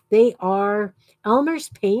things. They are Elmer's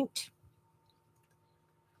paint,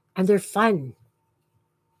 and they're fun.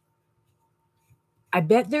 I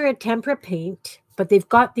bet they're a tempera paint, but they've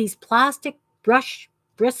got these plastic brush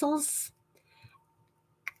bristles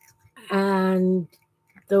and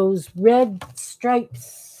those red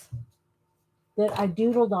stripes that I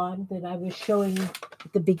doodled on that I was showing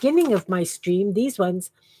at the beginning of my stream. These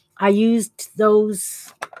ones, I used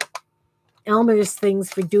those Elmer's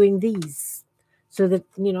things for doing these so that,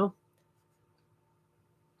 you know.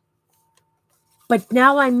 But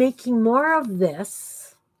now I'm making more of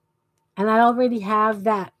this, and I already have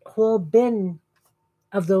that whole bin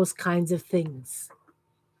of those kinds of things.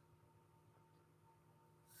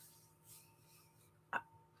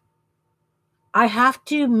 I have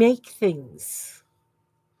to make things.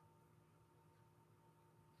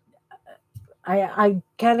 I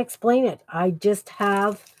can't explain it. I just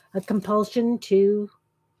have a compulsion to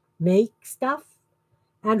make stuff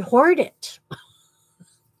and hoard it.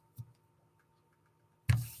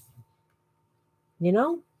 You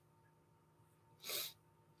know?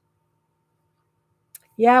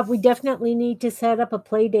 Yeah, we definitely need to set up a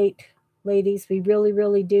play date, ladies. We really,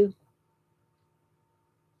 really do.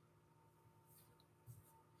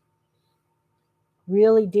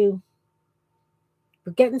 Really do.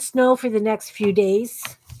 We're getting snow for the next few days.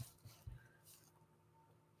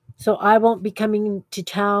 So I won't be coming to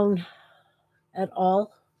town at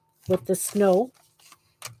all with the snow.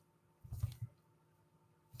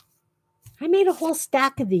 I made a whole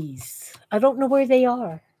stack of these. I don't know where they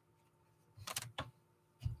are.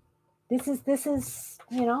 This is,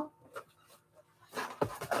 you know.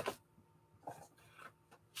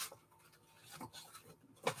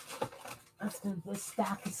 Let's move this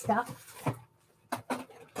stack of stuff.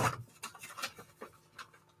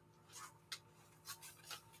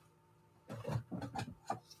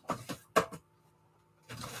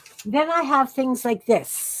 Then I have things like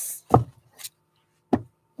this.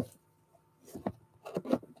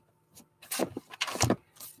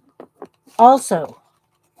 Also,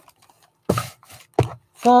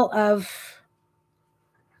 full of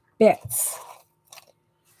bits.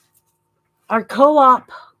 Our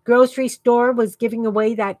co-op grocery store was giving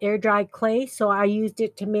away that air dry clay, so I used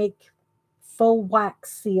it to make faux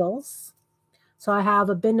wax seals. So I have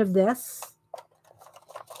a bin of this.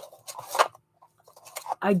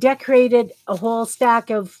 I decorated a whole stack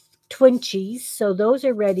of Twinchies, so those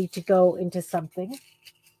are ready to go into something.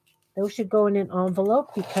 Those should go in an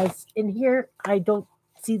envelope because in here I don't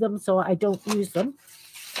see them, so I don't use them.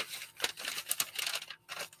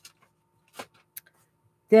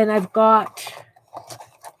 Then I've got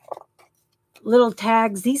little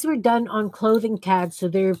tags. These were done on clothing tags, so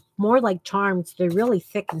they're more like charms. They're really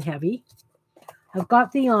thick and heavy. I've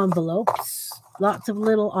got the envelopes, lots of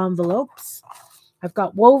little envelopes. I've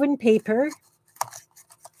got woven paper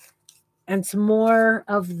and some more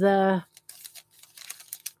of the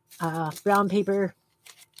brown paper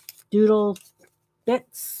doodle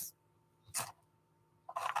bits.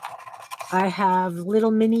 I have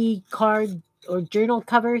little mini card or journal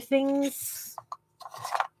cover things.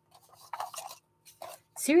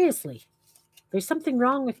 Seriously, there's something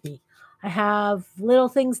wrong with me. I have little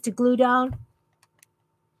things to glue down.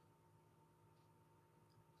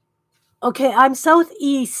 Okay, I'm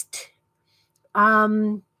southeast.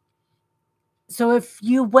 So if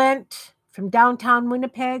you went from downtown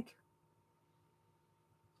Winnipeg,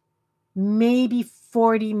 maybe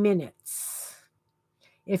 40 minutes.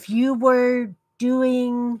 If you were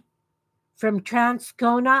doing from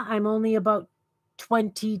Transcona, I'm only about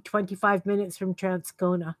 25 minutes from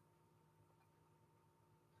Transcona.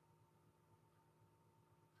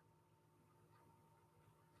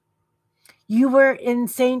 You were in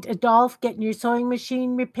St. Adolphe getting your sewing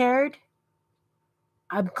machine repaired?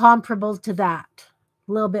 I'm comparable to that.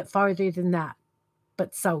 A little bit farther than that,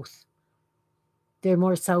 but south. They're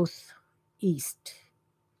more southeast.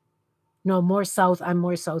 No, more south. I'm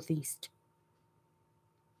more southeast.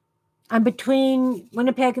 I'm between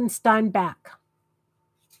Winnipeg and Steinbach,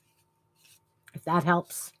 if that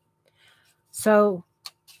helps. So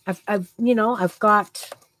I've got,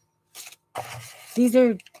 these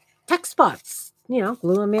are text spots,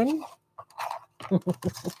 glue them in.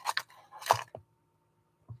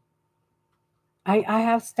 I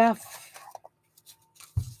have stuff.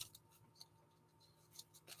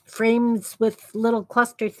 Frames with little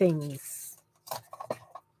cluster things.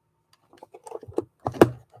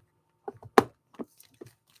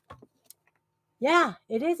 Yeah,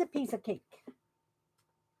 it is a piece of cake.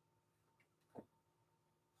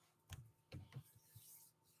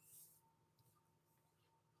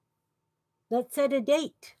 Let's set a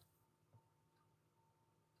date.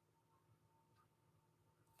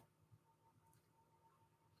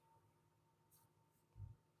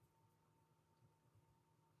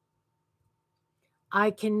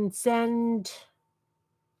 I can send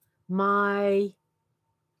my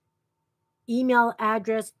email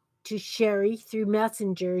address to Sherry through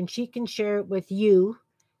Messenger, and she can share it with you.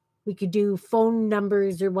 We could do phone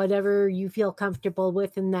numbers or whatever you feel comfortable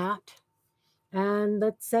with in that. And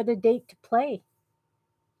let's set a date to play.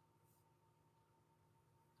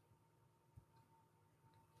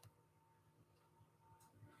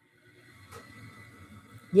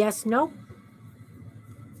 Yes, no?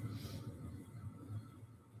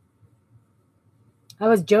 I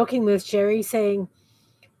was joking with Sherry saying,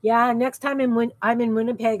 yeah, next time I'm in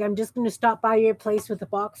Winnipeg, I'm just going to stop by your place with a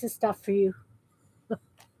box of stuff for you.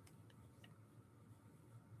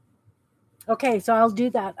 Okay, so I'll do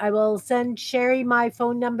that. I will send Sherry my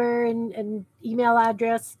phone number and email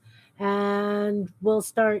address, and we'll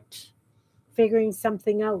start figuring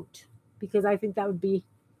something out because I think that would be.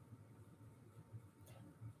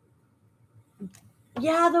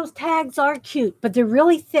 Yeah, those tags are cute, but they're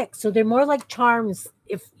really thick, so they're more like charms.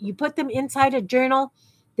 If you put them inside a journal,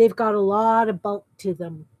 they've got a lot of bulk to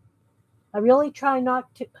them. I really try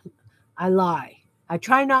not to. I lie. I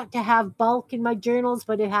try not to have bulk in my journals,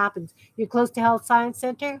 but it happens. You're close to Health Science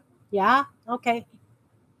Center? Yeah? Okay.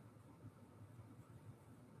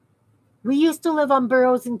 We used to live on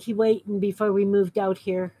Burroughs and Keewatin before we moved out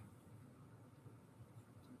here.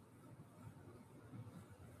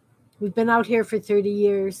 We've been out here for 30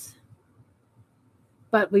 years.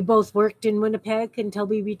 But we both worked in Winnipeg until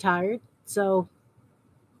we retired. So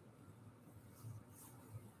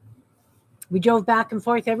we drove back and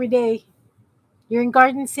forth every day. You're in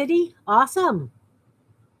Garden City? Awesome.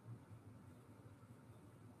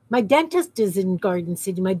 My dentist is in Garden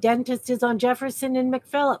City. My dentist is on Jefferson and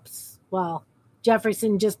McPhillips. Well,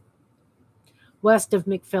 Jefferson just west of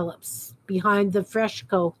McPhillips, behind the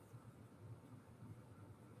Freshco.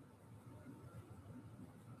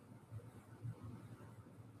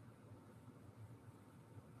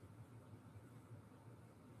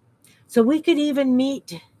 So we could even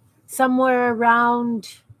meet somewhere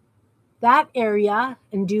around that area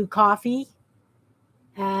and do coffee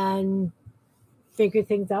and figure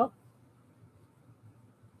things out.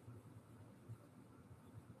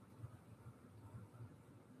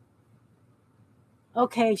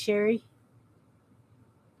 Okay, Sherry.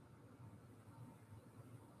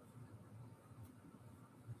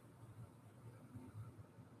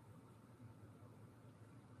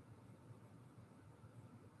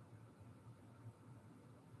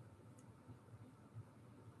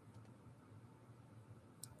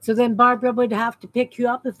 So then Barbara would have to pick you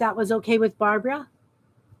up if that was okay with Barbara?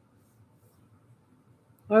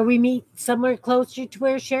 Or we meet somewhere closer to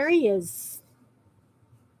where Sherry is.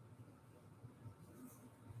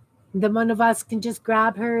 Then one of us can just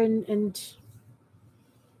grab her and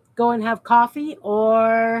go and have coffee,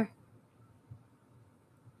 or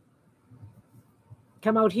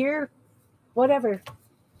come out here, whatever.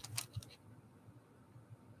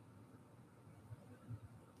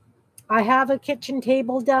 I have a kitchen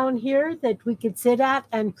table down here that we could sit at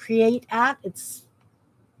and create at. It's,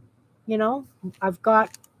 I've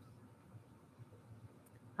got,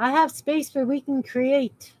 I have space where we can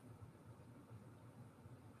create.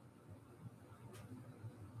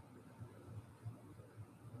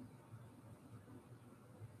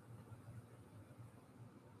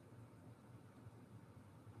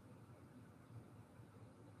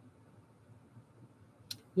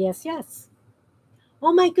 Yes, yes.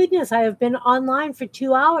 Oh my goodness, I have been online for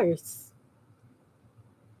 2 hours.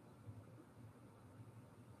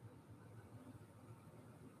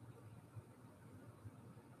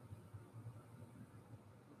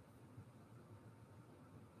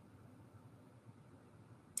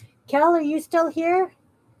 Kel, are you still here?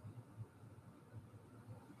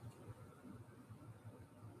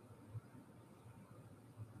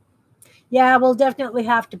 Yeah, we'll definitely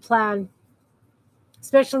have to plan,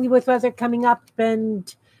 especially with weather coming up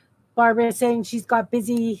and Barbara saying she's got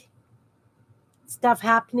busy stuff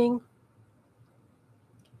happening.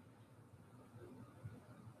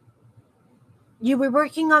 You were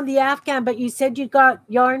working on the Afghan, but you said you got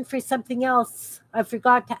yarn for something else. I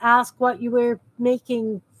forgot to ask what you were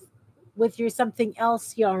making with your something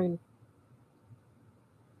else yarn.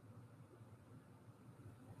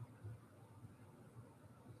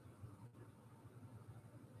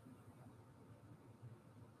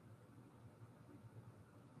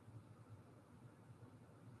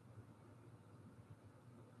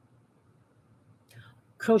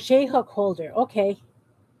 Crochet hook holder. Okay.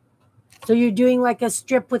 So you're doing like a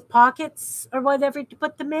strip with pockets or whatever to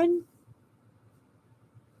put them in?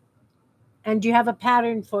 And do you have a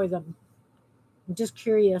pattern for them? I'm just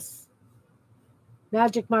curious.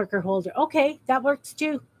 Magic marker holder. Okay, that works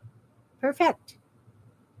too. Perfect.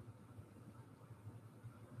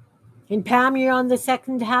 And Pam, you're on the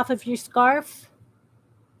second half of your scarf.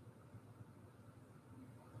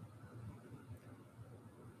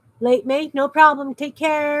 Late May, no problem. Take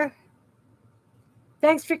care.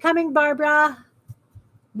 Thanks for coming, Barbara.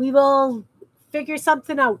 We will figure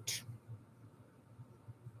something out.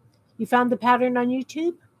 You found the pattern on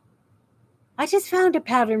YouTube? I just found a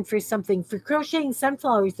pattern for something for crocheting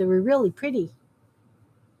sunflowers that were really pretty.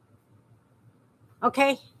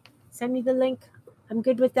 Okay, send me the link. I'm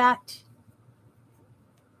good with that.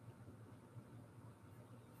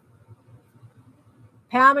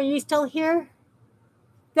 Pam, are you still here?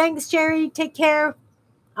 Thanks, Jerry. Take care.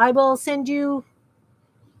 I will send you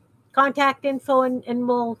contact info and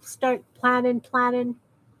we'll start planning.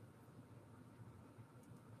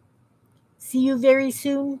 See you very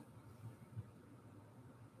soon.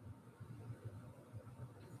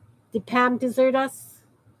 Did Pam desert us?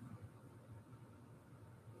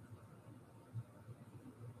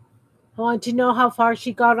 I want to know how far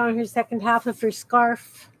she got on her second half of her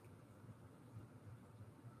scarf.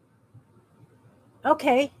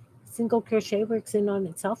 Okay. Single crochet works in on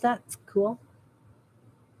itself. That's cool.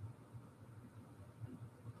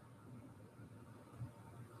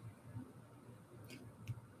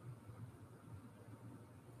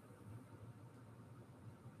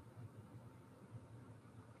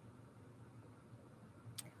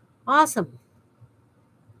 Awesome.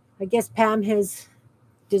 I guess Pam has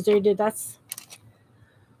deserted us.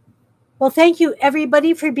 Well, thank you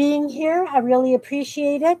everybody for being here. I really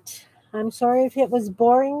appreciate it. I'm sorry if it was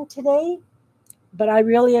boring today, but I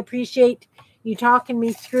really appreciate you talking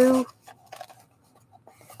me through.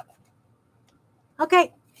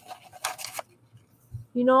 Okay.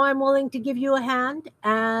 I'm willing to give you a hand,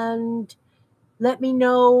 and let me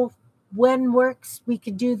know when works. We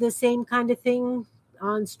could do the same kind of thing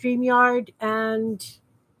on StreamYard and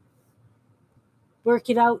work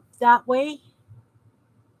it out that way.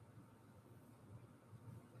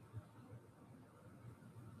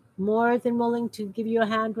 More than willing to give you a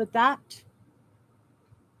hand with that.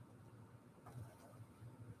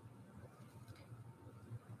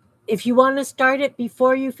 If you want to start it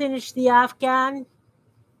before you finish the Afghan,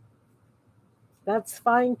 That's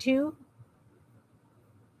fine too.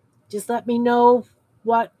 Just let me know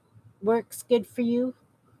what works good for you.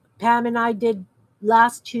 Pam and I did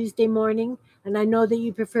last Tuesday morning, and I know that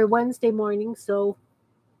you prefer Wednesday morning. So,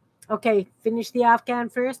 okay, finish the Afghan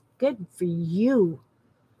first. Good for you.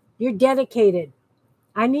 You're dedicated.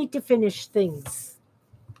 I need to finish things.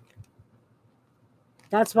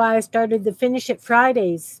 That's why I started the Finish It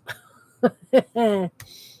Fridays.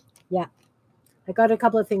 Yeah, I got a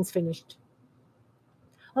couple of things finished.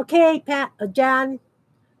 Okay, Pat, Jan,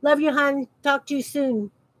 love you, hon. Talk to you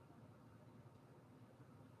soon.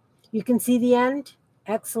 You can see the end.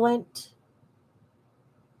 Excellent.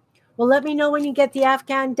 Well, let me know when you get the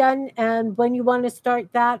Afghan done and when you want to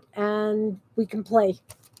start that, and we can play.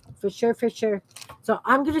 For sure, for sure. So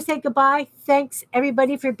I'm going to say goodbye. Thanks,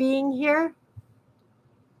 everybody, for being here.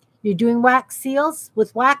 You're doing wax seals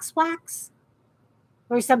with wax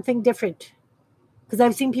or something different? Because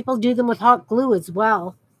I've seen people do them with hot glue as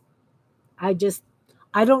well. I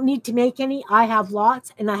don't need to make any. I have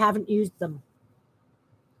lots, and I haven't used them.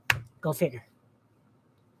 Go figure.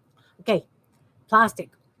 Okay, plastic.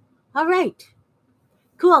 All right.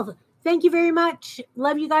 Cool. Thank you very much.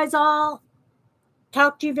 Love you guys all.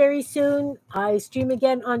 Talk to you very soon. I stream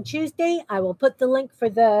again on Tuesday. I will put the link for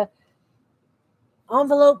the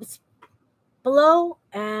envelopes below,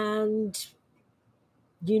 and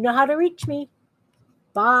you know how to reach me.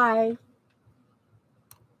 Bye.